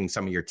watching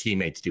some of your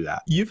teammates do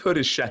that? You've heard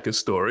his Shaka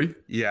story.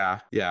 Yeah.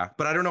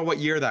 But I don't know what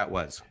year that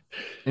was.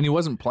 And he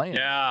wasn't playing.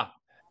 Yeah.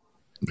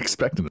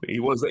 Expecting it. He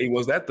was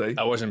that day.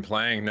 I wasn't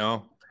playing,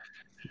 no.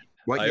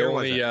 What year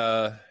was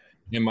it?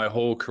 In my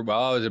whole career,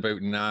 well, it was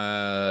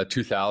about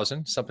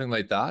 2000, something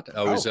like that.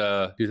 I was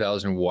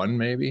 2001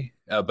 maybe.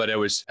 But it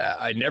was,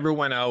 I never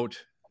went out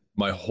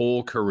my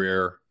whole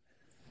career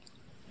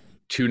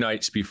 2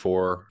 nights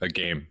before a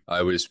game.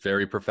 I was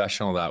very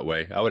professional that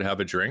way. I would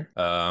have a drink.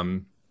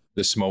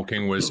 The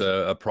smoking was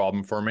a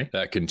problem for me.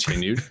 That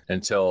continued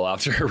until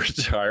after I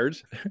retired.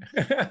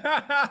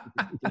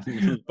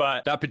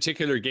 But that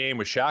particular game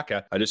with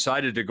Shaka, I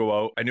decided to go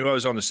out. I knew I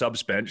was on the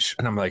subs bench,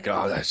 and I'm like,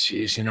 I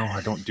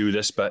don't do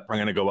this, but I'm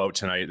going to go out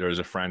tonight. There was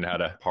a friend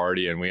had a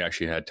party, and we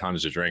actually had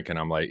tons of drink, and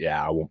I'm like,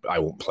 I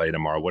won't play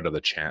tomorrow. What are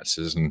the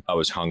chances? And I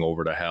was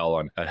hungover to hell.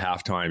 And at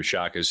halftime,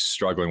 Shaka's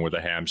struggling with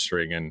a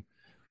hamstring, and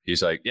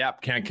he's like,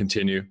 can't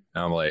continue.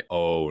 And I'm like,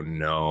 oh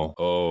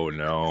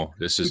no,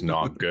 this is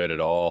not good at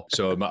all.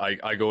 So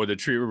I go to the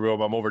treatment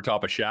room. I'm over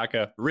top of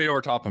Shaka, right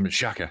over top of him.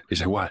 Shaka. He's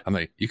like, what? I'm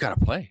like, you got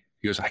to play.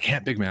 He goes, I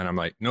can't, big man. I'm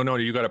like, no,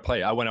 you got to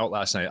play. I went out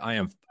last night. I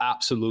am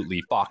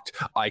absolutely fucked.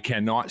 I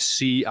cannot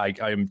see.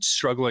 I'm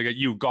struggling.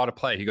 You got to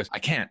play. He goes, I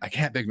can't,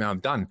 big man. I'm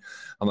done.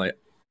 I'm like,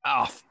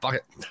 fuck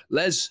it.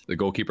 Les, the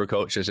goalkeeper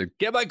coach, I said,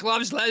 get my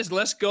gloves, Les.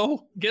 Let's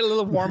go. Get a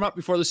little warm up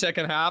before the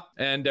second half.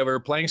 And we were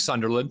playing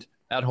Sunderland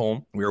at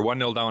home. We were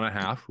 1-0 down at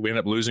half. We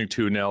ended up losing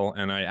 2-0,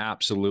 and I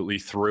absolutely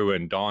threw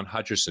in Don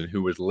Hutcherson,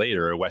 who was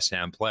later a West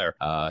Ham player.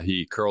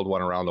 He curled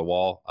one around the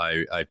wall.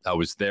 I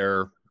was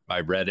there. I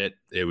read it.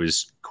 It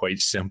was quite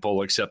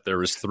simple, except there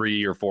was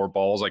 3 or 4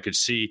 balls I could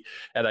see,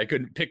 and I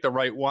couldn't pick the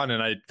right one,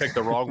 and I picked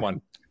the wrong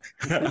one.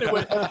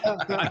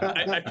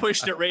 I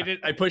pushed it right in.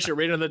 I pushed it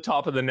right on the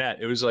top of the net.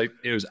 It was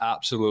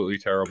absolutely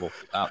terrible.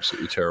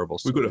 Absolutely terrible.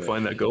 We've got to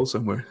find that goal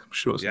somewhere. I'm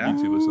sure it's on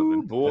YouTube or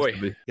something.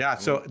 Boy. Yeah.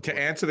 So to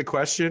answer the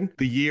question,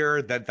 the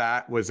year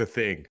that was a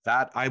thing,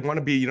 that I want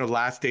to be,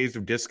 last days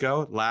of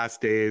disco,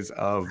 last days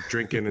of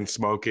drinking and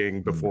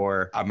smoking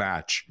before a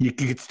match. You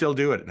could still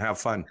do it and have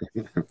fun.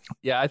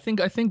 Yeah, I think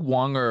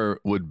Wonger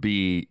would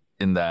be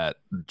in that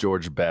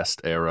George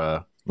Best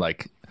era,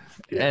 like.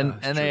 And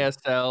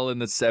NASL in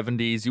the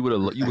 70s, you would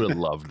have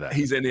loved that.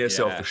 He's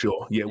NASL for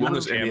sure. Yeah,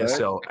 Wonger's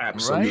NASL,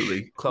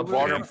 absolutely. Right? Club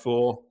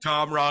 44.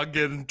 Tom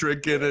Roggen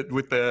drinking it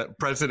with the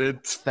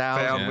president's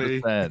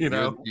family.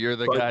 You're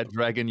the guy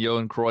dragging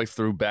Johan Cruyff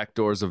through back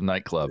doors of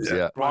nightclubs.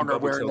 Yeah. Wonger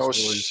wearing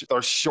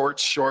those short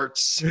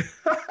shorts.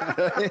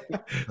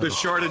 The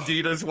short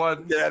Adidas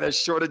ones. Yeah, the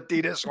short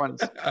Adidas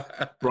ones.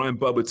 Brian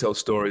Bubba tells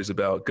stories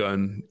about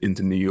going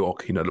into New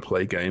York, to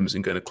play games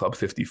and going to Club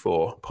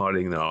 54,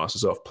 partying their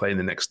asses off, playing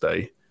the next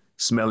day,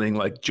 smelling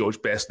like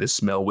George Best. They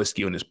smell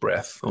whiskey on his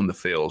breath on the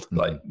field.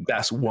 Like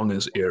that's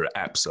Wonger's era.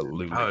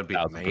 Absolutely. That would be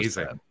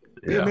amazing.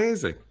 Be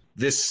amazing.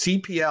 This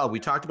CPL, we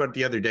talked about it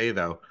the other day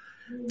though.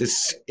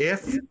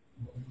 If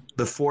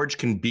the Forge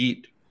can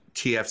beat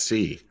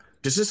TFC,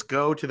 does this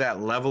go to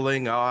that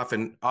leveling off?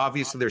 And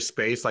obviously there's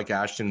space, like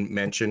Ashton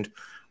mentioned,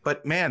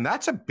 but man,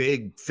 that's a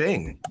big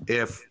thing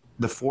if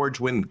the Forge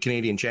win the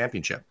Canadian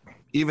Championship,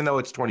 even though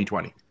it's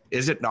 2020.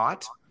 Is it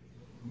not?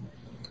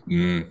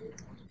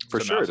 For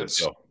sure it is.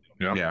 So.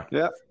 Yeah.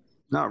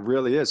 No, it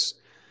really is.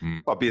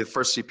 I'll be the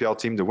first CPL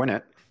team to win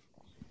it.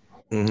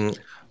 Mm-hmm.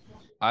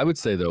 I would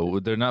say, though,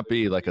 would there not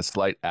be like a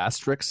slight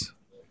asterisk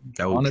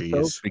on it,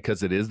 though?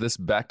 Because it is this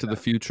Back to the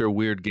Future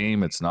weird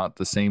game. It's not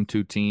the same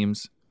 2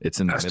 teams. It's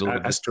in the middle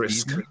of the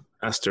season.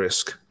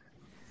 Asterisk.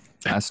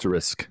 That's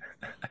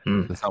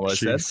not what I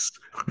said.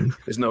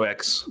 There's no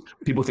X.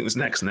 People think there's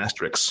an X and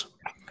asterisk.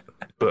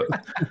 But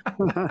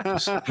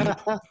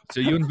so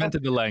you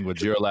invented the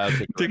language. You're allowed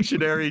to.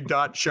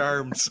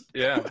 Dictionary.charms.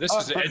 Yeah, this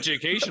is an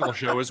educational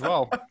show as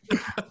well.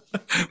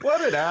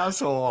 What an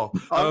asshole.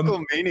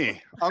 Uncle Meanie.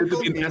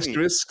 Uncle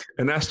Meanie.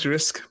 An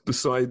asterisk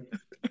beside.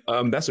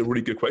 That's a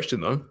really good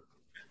question, though.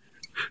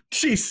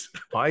 Jeez.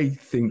 I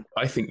think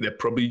there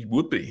probably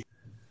would be.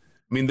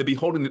 I mean, they're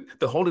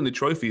holding the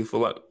trophy for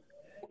like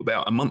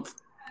about a month.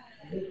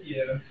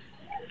 Yeah.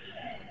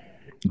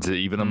 Is it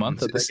even a month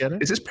that they get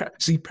it? Is this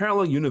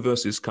parallel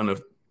universes kind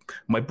of,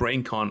 my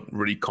brain can't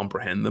really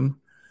comprehend them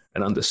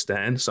and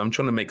understand. So I'm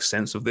trying to make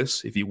sense of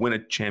this. If you win a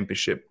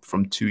championship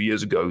from 2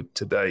 years ago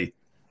today,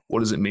 what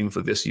does it mean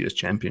for this year's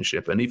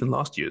championship and even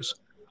last year's?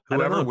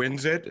 Whoever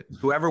wins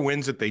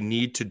it, they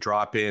need to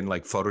drop in,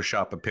 like,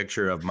 Photoshop a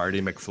picture of Marty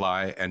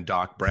McFly and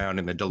Doc Brown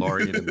in the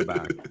DeLorean in the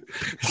back,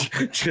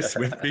 just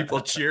with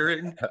people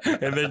cheering,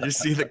 and then you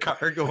see the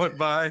car going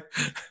by.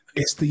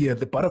 It's the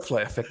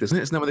butterfly effect, isn't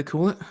it? Isn't that what they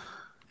call it?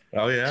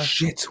 Oh yeah.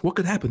 Shit, what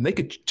could happen? They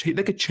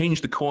could change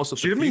the course of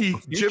Jimmy.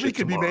 The Jimmy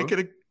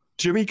could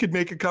Jimmy could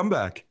make a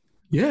comeback.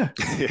 Yeah,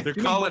 they're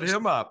calling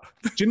him up.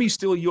 Jimmy's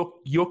still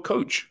your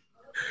coach.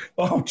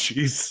 Oh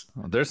jeez,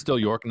 they're still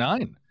York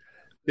 9.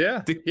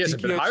 Yeah, he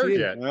hasn't been hired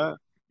yet. Yeah.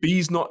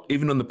 B's not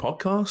even on the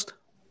podcast.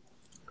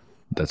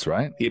 That's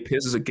right. He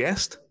appears as a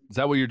guest. Is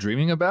that what you're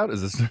dreaming about?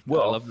 Is this?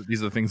 Well, I love that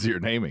these are the things that you're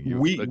naming.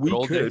 We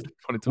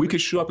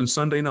could show up on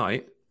Sunday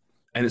night,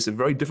 and it's a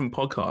very different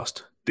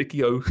podcast.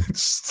 Dickie O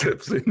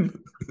steps in.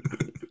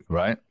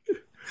 Right.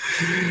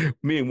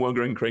 Me and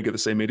Wonga and Craig are the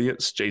same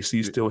idiots.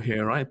 JC's still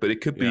here, right? But it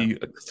could be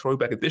a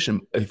throwback edition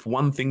if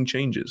one thing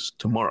changes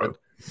tomorrow.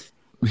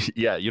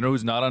 Yeah, you know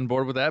who's not on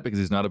board with that because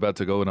he's not about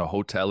to go in a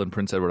hotel in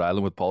Prince Edward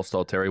Island with Paul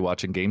Stalteri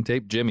watching game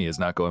tape? Jimmy is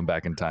not going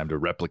back in time to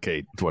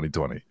replicate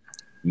 2020.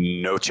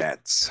 No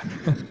chance.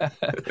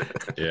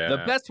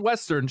 The Best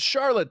Western,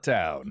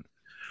 Charlottetown.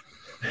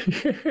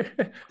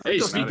 Hey,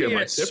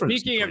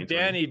 speaking of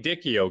Danny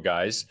Dicchio,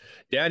 guys,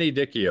 Danny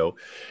Dicchio,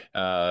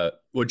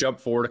 we'll jump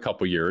forward a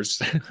couple years.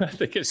 I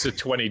think it's the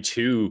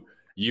 22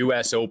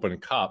 U.S. Open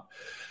Cup.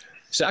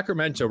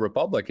 Sacramento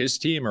Republic, his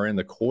team are in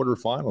the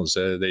quarterfinals.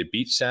 They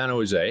beat San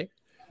Jose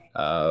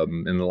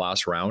in the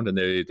last round, and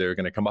they're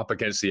going to come up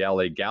against the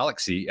LA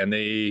Galaxy. And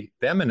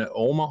them and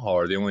Omaha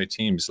are the only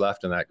teams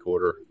left in that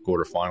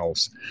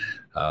quarterfinals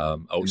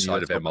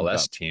outside of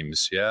MLS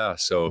teams. Yeah,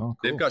 so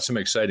they've got some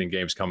exciting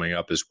games coming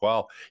up as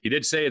well. He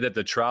did say that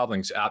the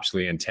traveling's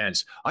absolutely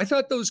intense. I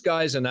thought those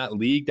guys in that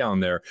league down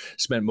there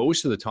spent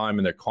most of the time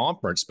in their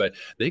conference, but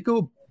they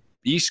go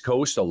East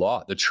Coast a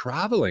lot. The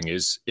traveling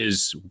is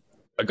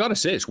I gotta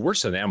say, it's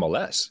worse than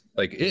MLS.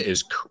 Like, it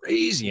is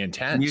crazy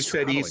intense. You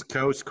said East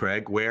Coast,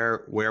 Craig.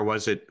 Where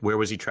was it? Where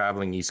was he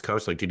traveling East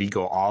Coast? Like, did he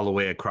go all the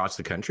way across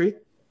the country?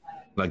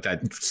 Like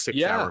that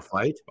 6-hour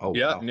flight? Oh,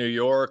 yeah, wow. New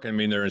York. I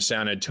mean, they're in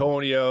San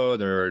Antonio.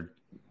 They're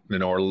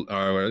in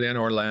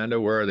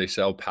Orlando. Where are they?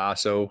 El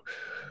Paso.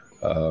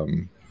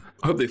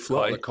 I hope they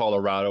fly.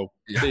 Colorado.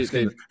 They're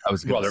say.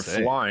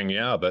 flying,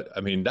 yeah. But,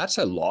 I mean, that's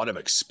a lot of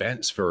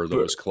expense for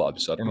those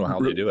clubs. I don't know how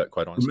they do it,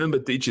 quite honestly.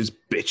 Remember Deitch's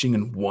bitching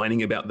and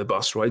whining about the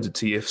bus rides at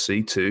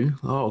TFC too?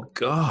 Oh,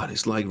 God,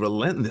 it's like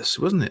relentless,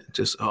 wasn't it?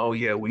 Just, oh,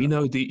 yeah, we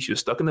know, Deitch, you're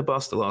stuck in the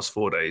bus the last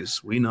 4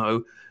 days. We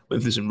know.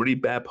 Went through some really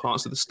bad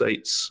parts of the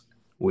States.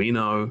 We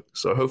know.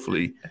 So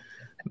hopefully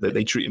that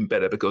they treat him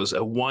better, because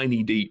a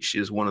whiny Deitch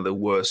is one of the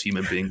worst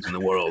human beings in the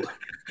world.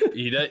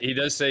 He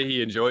does say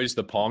he enjoys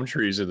the palm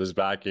trees in his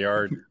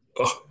backyard.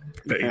 Oh,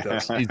 he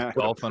does. He's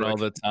golfing all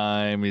the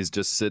time. He's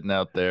just sitting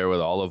out there with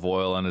olive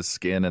oil on his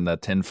skin and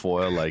that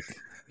tinfoil like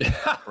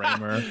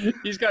Kramer.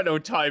 He's got no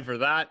time for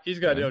that. He's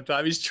got no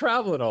time. He's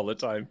traveling all the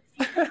time.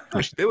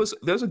 Actually, there was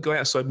a guy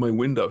outside my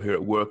window here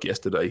at work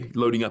yesterday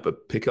loading up a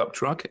pickup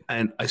truck,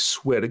 and I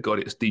swear to God,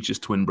 it's Deitch's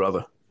twin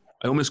brother.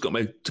 I almost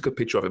took a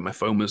picture of it. My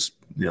phone was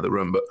in the other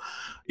room, but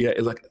yeah,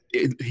 he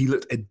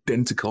looked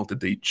identical to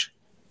Deitch.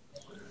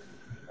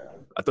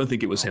 I don't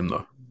think it was him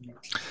though.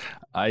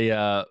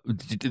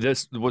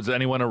 Was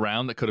anyone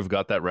around that could have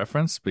got that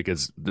reference?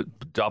 Because the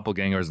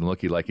doppelgangers and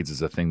looky-likeys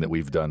is a thing that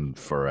we've done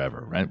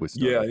forever, right? My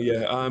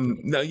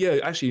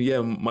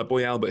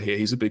boy Albert here,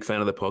 he's a big fan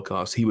of the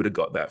podcast. He would have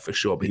got that for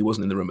sure, but he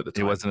wasn't in the room at the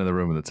time. He wasn't in the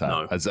room at the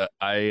time. No.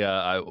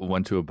 I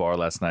went to a bar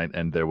last night,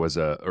 and there was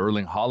a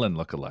Erling Haaland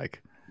lookalike,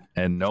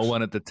 and no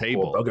one at the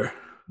table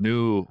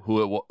knew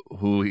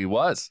who he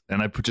was.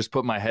 And I just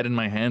put my head in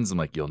my hands. I'm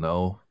like, you'll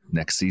know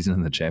next season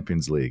in the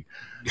Champions League.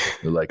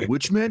 They're like,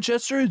 which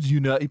Manchester is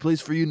United? He plays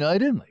for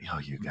United? I'm like, oh,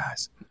 you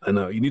guys. I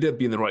know. You need to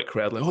be in the right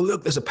crowd. Like, oh,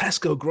 look, there's a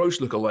Pascal Gross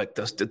lookalike.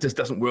 This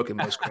doesn't work in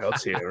most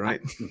crowds here,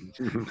 right?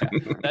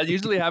 That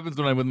usually happens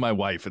when I'm with my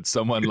wife. It's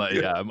someone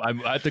like,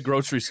 I'm at the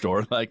grocery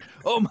store. Like,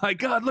 oh my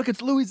God, look,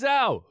 it's Louis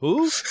Zhao.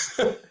 Who?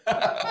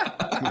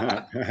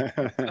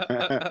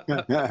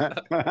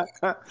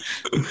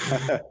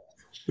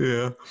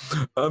 Yeah.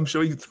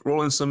 Shall we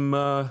roll in some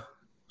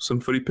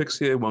footy picks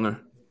here,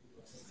 Wonger?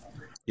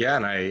 Yeah,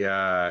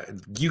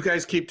 and you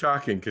guys keep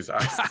talking because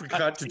I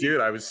forgot to do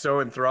it. I was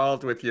so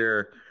enthralled with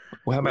your.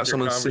 Well, how about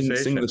someone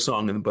sing the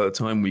song, and by the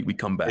time we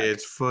come back,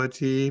 it's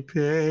footy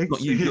picks.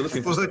 It's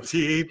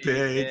footy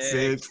picks.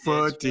 It's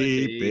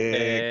footy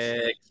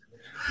picks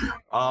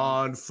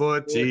on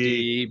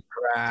footy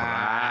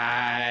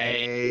prime.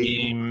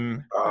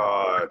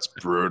 Oh, it's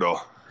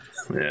brutal.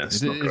 Yeah,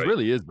 it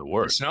really is the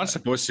worst. It's not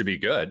supposed to be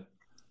good.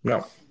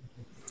 No.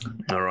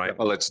 All right.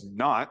 Well, it's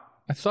not.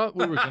 I thought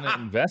we were going to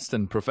invest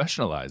in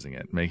professionalizing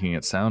it, making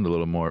it sound a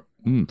little more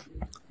oomph.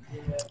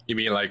 You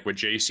mean like with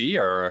JC,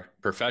 our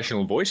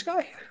professional voice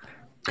guy?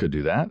 Could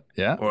do that.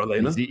 Yeah. Or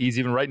Elena. He's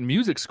even writing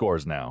music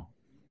scores now.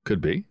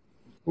 Could be.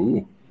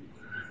 Ooh.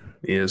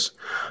 He is.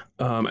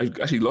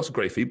 Actually, lots of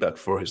great feedback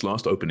for his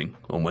last opening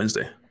on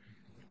Wednesday.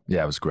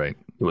 Yeah, it was great.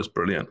 It was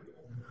brilliant.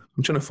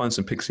 I'm trying to find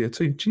some pics here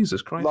too.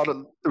 Jesus Christ.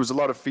 There was a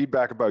lot of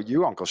feedback about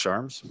you, Uncle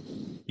Sharms.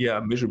 Yeah,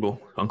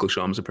 miserable Uncle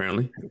Sharms,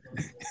 apparently.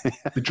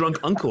 The drunk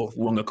uncle,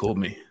 Wonga called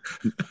me.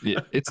 Yeah,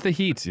 it's the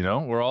heat,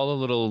 We're all a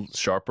little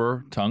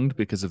sharper tongued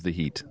because of the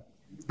heat.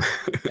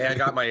 Hey, I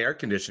got my air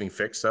conditioning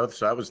fixed, though,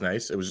 so that was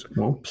nice. It was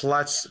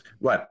plus,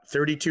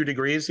 32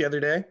 degrees the other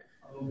day?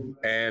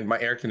 And my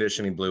air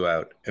conditioning blew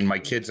out. And my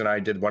kids and I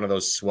did one of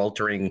those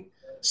sweltering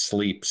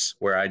sleeps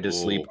where I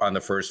just sleep on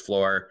the first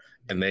floor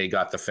and they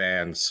got the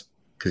fans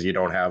because you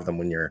don't have them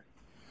when you're,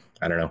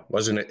 I don't know.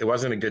 It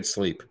wasn't a good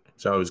sleep.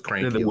 So I was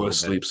cranky. They're the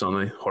worst sleeps,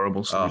 aren't they?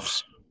 Horrible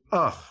sleeps.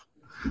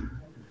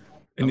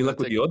 Any luck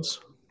with the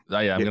odds?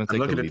 Yeah, I'm going to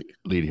take the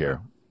lead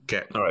here.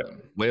 Okay. All right.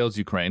 Wales,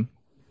 Ukraine.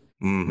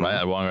 Mm-hmm. Right.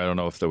 I don't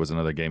know if there was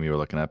another game you were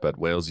looking at, but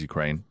Wales,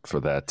 Ukraine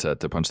for that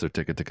to punch their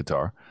ticket to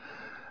Qatar.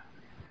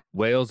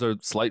 Wales are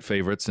slight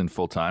favorites in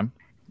full time.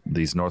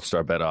 These North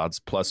Star bet odds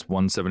plus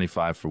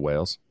 175 for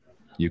Wales.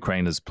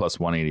 Ukraine is plus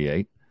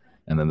 188.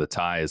 And then the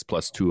tie is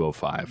plus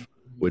 205,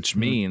 which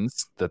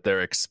means that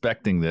they're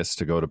expecting this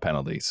to go to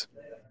penalties,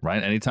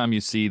 right? Anytime you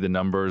see the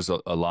numbers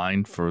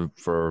aligned for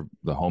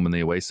the home and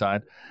the away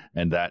side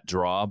and that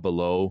draw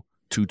below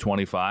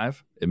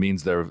 225, it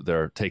means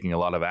they're taking a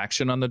lot of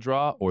action on the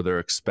draw or they're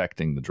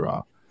expecting the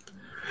draw.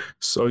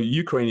 So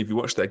Ukraine, if you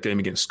watch that game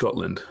against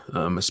Scotland,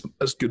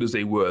 as good as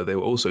they were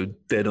also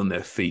dead on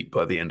their feet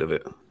by the end of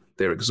it.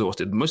 They're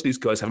exhausted. Most of these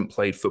guys haven't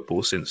played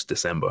football since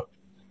December,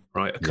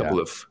 right? A couple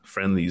of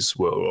friendlies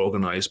were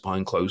organized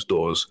behind closed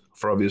doors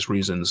for obvious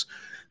reasons.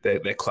 Their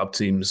club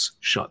teams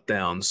shut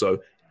down.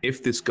 So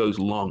if this goes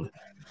long,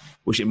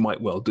 which it might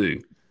well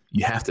do,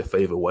 you have to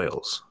favor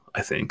Wales,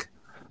 I think.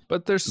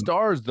 But they're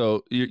stars,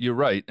 though. You're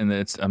right. And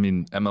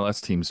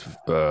MLS teams,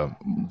 the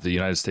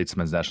United States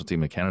men's national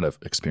team in Canada have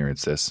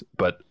experienced this.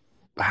 But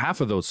half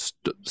of those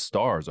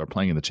stars are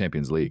playing in the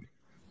Champions League.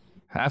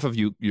 Half of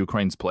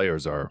Ukraine's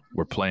players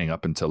were playing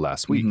up until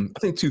last week. Mm-hmm. I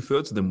think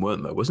 2/3 of them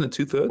weren't, though. Wasn't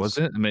it 2/3? Was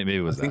it? Maybe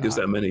it was. I think it's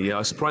that many. Yeah,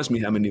 it surprised me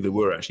how many there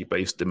were actually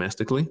based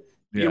domestically.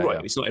 Yeah, you're right.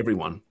 Yeah. It's not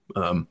everyone.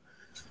 I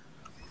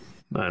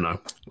don't know.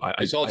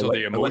 It's also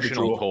the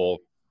emotional toll.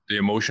 The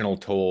emotional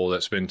toll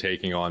that's been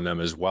taking on them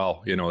as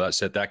well.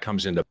 That's it. That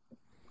comes into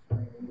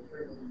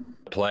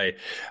play.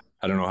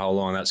 I don't know how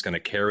long that's going to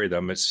carry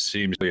them. It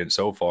seems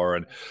so far,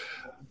 and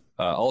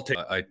I'll take.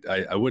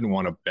 I wouldn't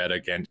want to bet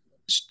against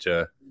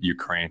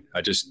Ukraine.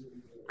 I just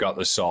got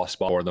the soft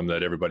spot for them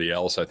that everybody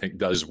else I think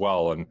does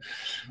well. And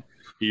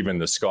even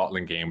the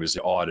Scotland game was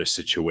the oddest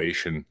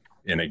situation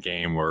in a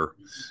game where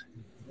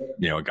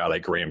a guy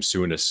like Graham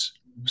Souness,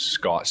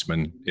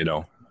 Scotsman,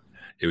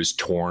 it was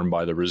torn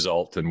by the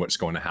result and what's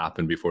going to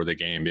happen before the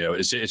game.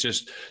 It's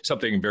just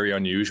something very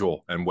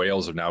unusual. And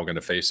Wales are now going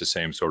to face the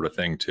same sort of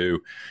thing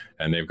too.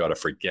 And they've got to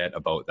forget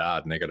about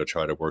that. And they got to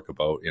try to work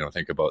about,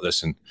 think about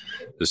this. And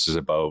this is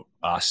about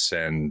us.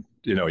 And,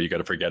 you got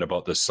to forget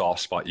about the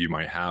soft spot you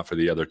might have for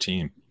the other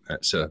team.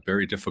 It's a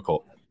very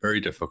difficult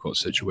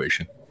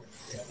situation.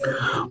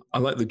 I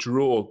like the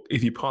draw.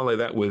 If you parlay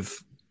that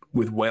with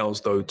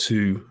Wales, though,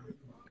 to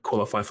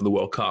qualify for the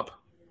World Cup,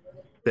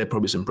 they're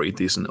probably some pretty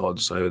decent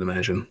odds, I would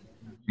imagine.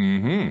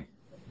 Mm-hmm.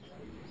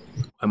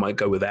 I might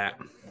go with that.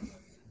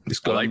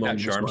 I like that,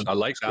 Sharms. I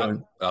like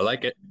that. I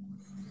like it.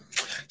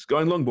 It's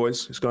going long,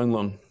 boys. It's going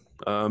long.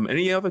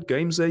 Any other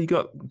games there you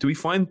got? Do we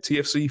find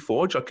TFC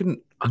Forge? I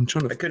couldn't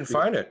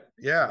find it.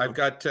 Yeah, I've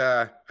got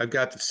the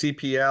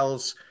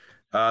CPLs,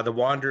 the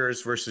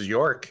Wanderers versus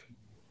York.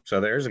 So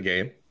there's a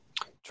game.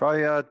 Try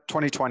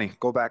 2020.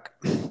 Go back.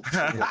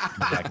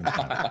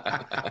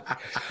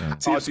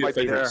 TFC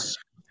favorites.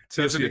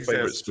 TFC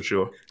favorites for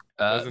sure.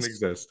 Doesn't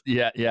exist.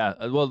 Yeah.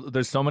 Well,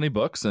 there's so many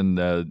books, and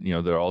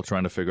they're all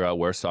trying to figure out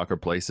where soccer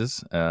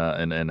places,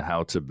 and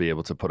how to be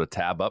able to put a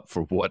tab up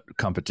for what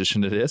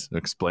competition it is,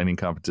 explaining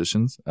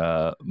competitions.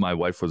 My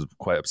wife was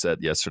quite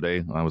upset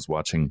yesterday when I was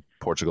watching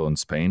Portugal and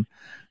Spain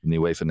in the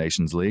UEFA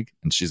Nations League,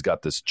 and she's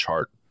got this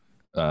chart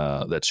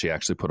that she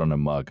actually put on a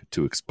mug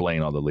to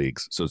explain all the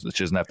leagues, so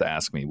she doesn't have to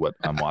ask me what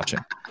I'm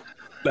watching.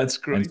 That's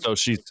great. And so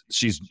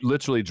she's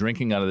literally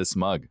drinking out of this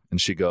mug, and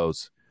she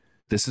goes,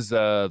 "This is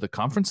the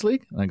Conference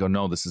League?" And I go,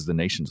 "No, this is the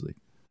Nations League."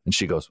 And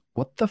she goes,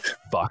 "What the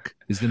fuck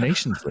is the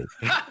Nations League?"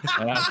 And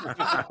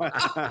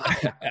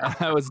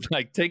I was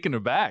like taken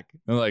aback.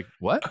 I'm like,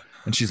 "What?"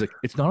 And she's like,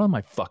 "It's not on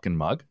my fucking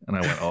mug." And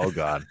I went, "Oh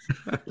God,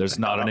 there's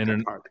not an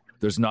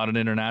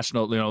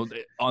international,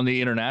 on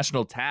the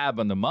international tab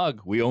on the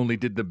mug, we only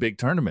did the big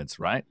tournaments,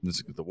 right? This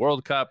is the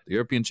World Cup, the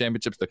European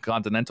Championships, the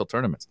continental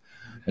tournaments."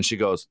 And she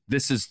goes,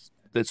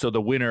 so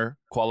the winner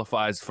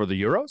qualifies for the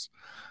Euros?"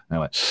 And I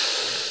went,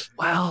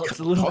 well, it's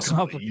a little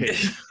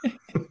complicated.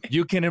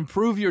 You can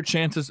improve your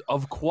chances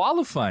of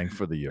qualifying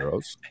for the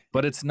Euros,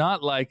 but it's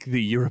not like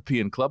the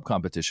European club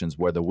competitions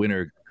where the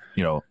winner,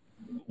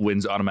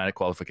 wins automatic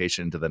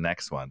qualification into the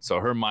next one. So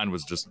her mind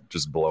was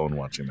just blown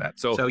watching that.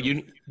 So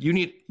you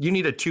need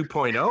a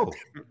 2.0.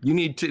 You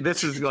need to.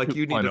 This is like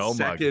you need a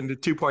second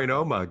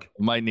 2.0 mug.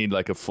 Might need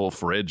like a full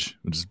fridge.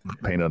 Just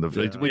paint on the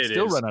fridge. We'd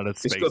still run out of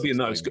space. It's got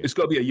to be it's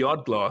got to be a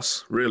yard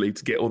glass, really,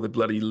 to get all the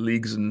bloody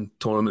leagues and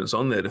tournaments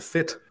on there to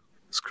fit.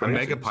 It's crazy. A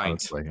mega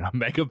pint. A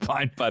mega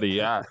pint, buddy.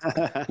 Yeah.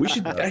 We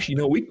should actually,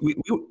 we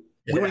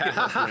want to get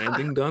that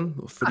branding done,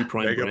 Footy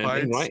Prime mega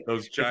branding, pints, right?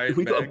 those giant if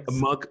we got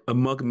bags. a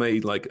mug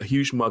made, like a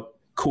huge mug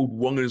called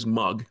Wonga's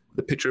mug,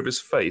 the picture of his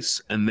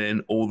face, and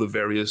then all the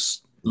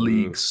various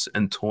leagues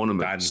and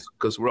tournaments,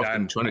 because we're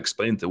often trying to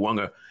explain to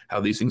Wonga how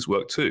these things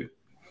work too.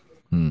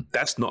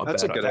 That's not a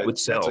bad idea. That would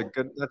sell.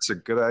 That's a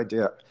good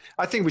idea.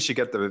 I think we should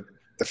get the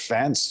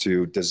fans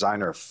to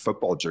design our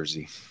football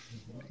jersey.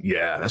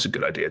 Yeah, that's a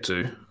good idea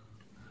too.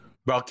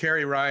 Well,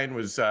 Kerry Ryan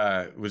was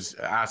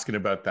asking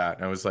about that,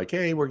 and I was like,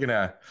 "Hey, we're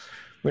gonna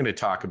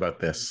talk about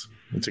this.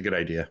 It's a good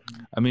idea."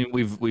 I mean,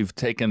 we've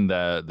taken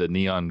the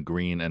neon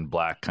green and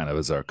black kind of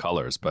as our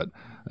colors, but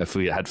if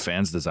we had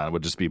fans design, it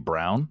would just be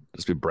brown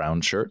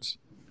shirts.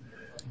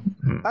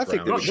 I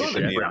think there should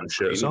be brown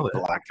shirts,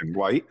 black and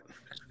white.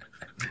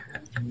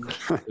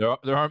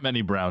 There aren't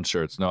many brown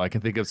shirts. No, I can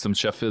think of some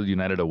Sheffield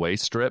United away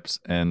strips,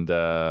 and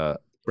brown's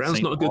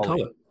St. not a good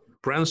color.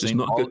 Brown's just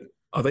not good.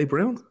 Are they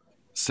brown?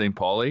 St.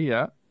 Pauli,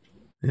 yeah,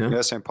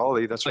 St.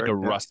 Pauli. That's like right. a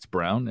rust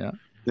brown, yeah.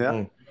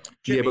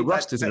 Yeah, but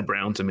rust isn't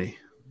brown to me.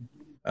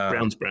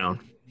 Brown's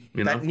brown.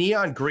 That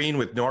neon green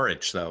with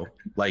Norwich, though.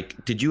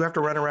 Like, did you have to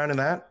run around in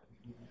that?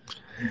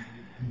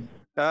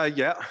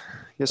 Yeah.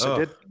 Yes, I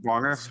did.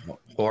 Wonga.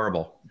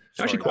 Horrible.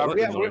 Actually,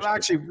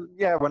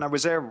 when I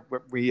was there,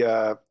 we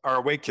our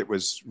away kit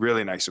was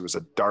really nice. It was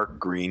a dark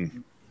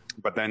green,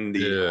 but then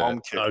the home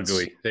kit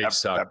ugly. They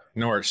suck.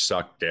 Norwich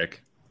suck,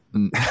 Dick.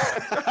 But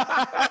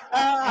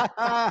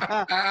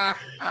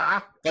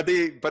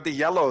the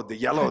yellow,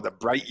 the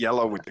bright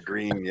yellow with the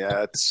green,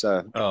 it's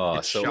so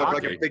looked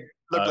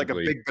like a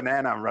big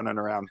banana running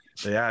around.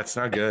 Yeah, it's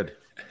not good.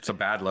 It's a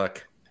bad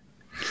look.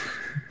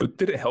 But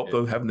did it help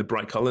though having the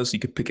bright colors? You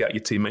could pick out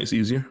your teammates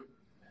easier.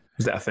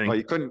 Is that a thing? Well,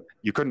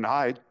 you couldn't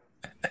hide.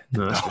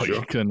 No, that's for sure.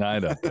 You couldn't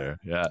hide up there.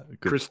 Yeah,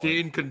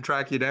 Christine couldn't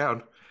track you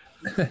down.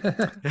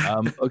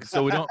 Okay,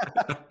 so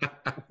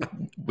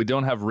we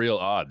don't have real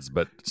odds,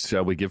 but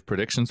shall we give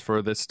predictions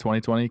for this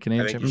 2020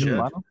 Canadian Championship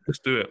final? Let's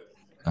do it.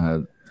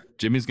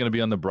 Jimmy's going to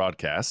be on the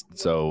broadcast,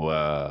 so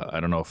I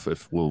don't know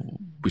if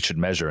we should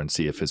measure and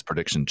see if his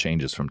prediction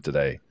changes from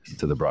today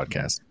to the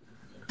broadcast.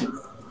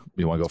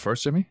 You want to go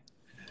first, Jimmy?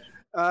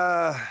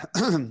 I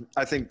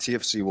think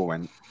TFC will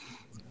win.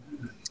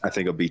 I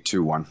think it'll be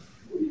 2-1.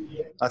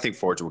 I think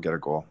Forge will get a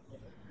goal.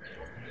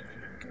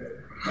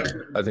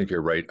 I think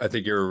you're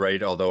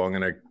right. Although I'm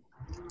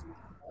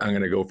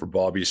gonna go for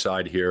Bobby's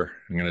side here.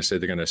 I'm gonna say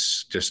they're gonna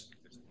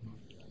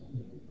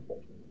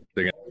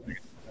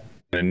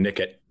nick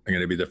it. They're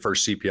gonna be the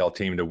first CPL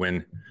team to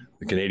win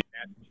the Canadian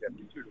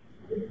Championship.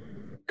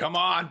 Come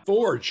on,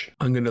 Forge.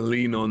 I'm going to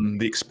lean on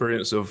the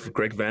experience of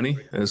Greg Vanny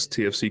as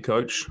TFC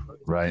coach.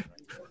 Right.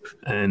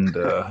 And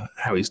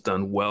how he's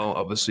done well,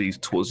 obviously,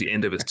 towards the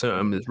end of his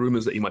term. There's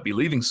rumors that he might be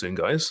leaving soon,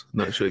 guys.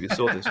 Not sure if you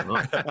saw this or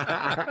not.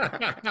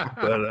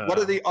 But, what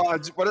are the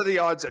odds? What are the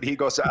odds that he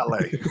goes to LA?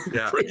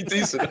 Yeah. Pretty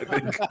decent, I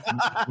think.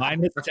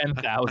 Minus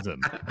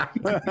 10,000.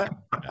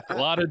 A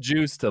lot of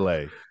juice to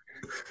lay.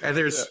 And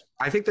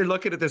I think they're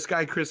looking at this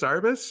guy, Chris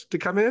Arbus, to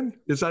come in.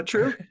 Is that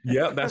true?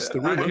 Yeah, that's the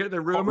rumor. I hear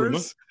the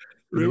rumors.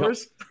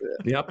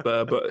 Yep.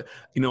 But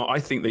I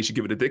think they should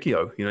give it a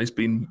Dicchio. He's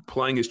been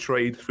plying his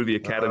trade through the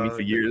academy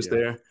for years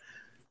there.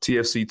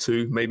 TFC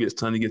 2, maybe it's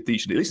time to give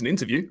Deitch at least an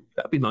interview.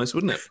 That'd be nice,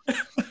 wouldn't it?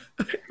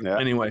 Yeah.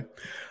 Anyway,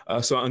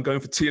 so I'm going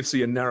for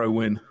TFC, a narrow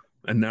win.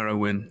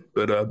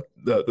 But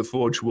the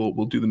Forge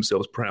will do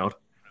themselves proud.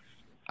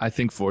 I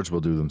think Forge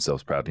will do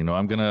themselves proud.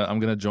 I'm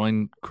gonna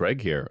join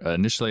Craig here.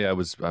 Initially, I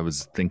was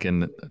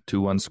thinking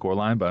 2-1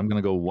 scoreline, but I'm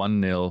gonna go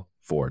 1-0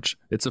 Forge.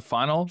 It's a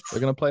final.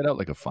 They're gonna play it out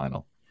like a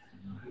final.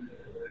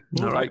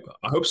 All right.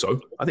 I hope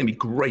so. I think it'd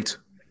be great.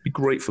 Be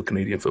great for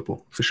Canadian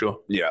football, for sure.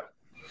 Yeah.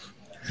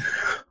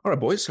 All right,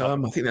 boys. I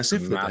think that's it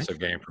for the day. Massive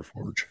game for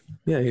Forge.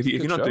 Yeah, if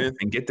you're not doing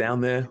anything, get down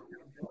there.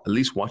 At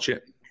least watch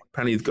it.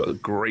 Apparently, they've got a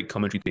great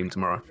commentary team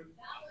tomorrow.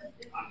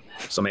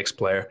 Some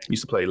ex-player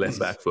used to play left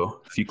back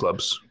for a few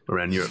clubs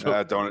around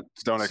Europe.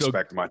 Don't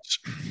expect much.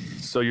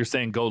 So you're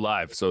saying go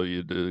live. So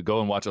you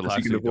go and watch it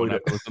live so you don't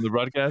have to listen to the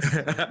broadcast?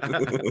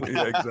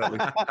 Yeah, exactly.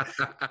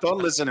 Don't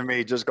listen to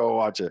me. Just go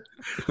watch it.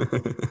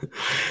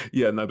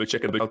 Yeah, no, but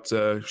check it out.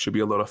 Should be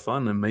a lot of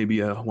fun and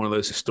maybe one of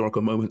those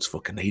historical moments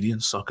for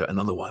Canadian soccer.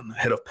 Another one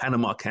ahead of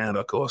Panama, Canada,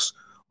 of course,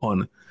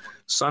 on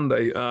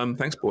Sunday.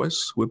 Thanks,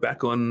 boys. We're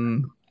back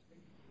on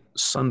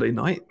Sunday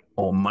night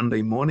or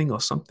Monday morning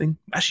or something.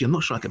 Actually, I'm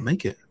not sure I can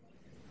make it.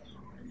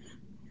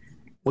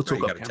 We'll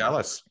talk off camera. Tell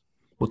us.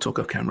 We'll talk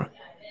off camera.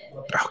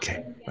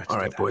 Okay. All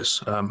right,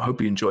 boys.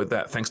 Hope you enjoyed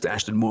that. Thanks to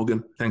Ashtone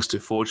Morgan. Thanks to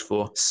Forge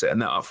for setting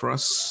that up for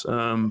us.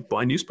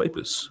 Buy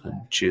newspapers.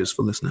 And cheers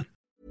for listening.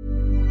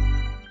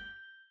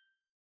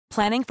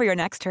 Planning for your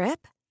next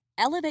trip?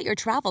 Elevate your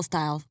travel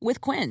style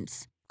with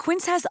Quince.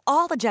 Quince has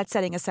all the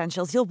jet-setting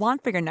essentials you'll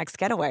want for your next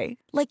getaway,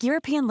 like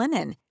European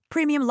linen,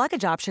 premium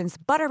luggage options,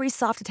 buttery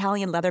soft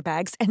Italian leather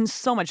bags, and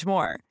so much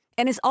more.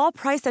 And is all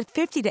priced at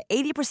 50 to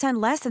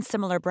 80% less than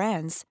similar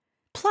brands.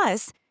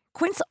 Plus,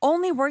 Quince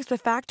only works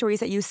with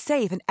factories that use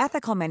safe and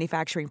ethical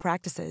manufacturing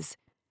practices.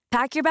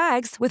 Pack your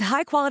bags with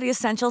high-quality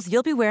essentials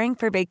you'll be wearing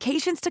for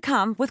vacations to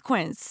come with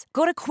Quince.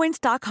 Go to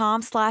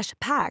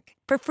quince.com/pack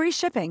for free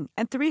shipping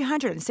and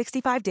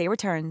 365-day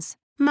returns.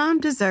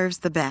 Mom deserves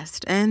the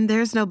best, and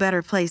there's no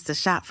better place to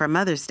shop for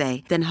Mother's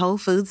Day than Whole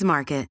Foods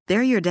Market.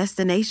 They're your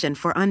destination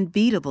for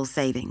unbeatable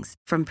savings,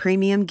 from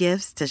premium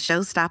gifts to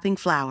show-stopping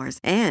flowers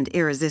and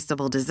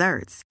irresistible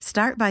desserts.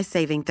 Start by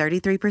saving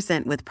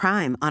 33% with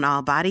Prime on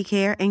all body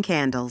care and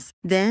candles.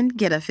 Then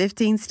get a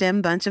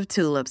 15-stem bunch of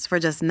tulips for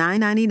just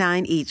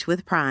 $9.99 each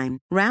with Prime.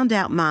 Round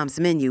out Mom's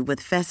menu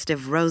with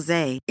festive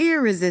rosé,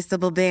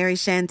 irresistible berry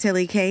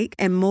chantilly cake,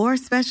 and more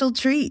special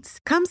treats.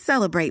 Come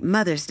celebrate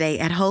Mother's Day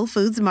at Whole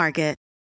Foods Market.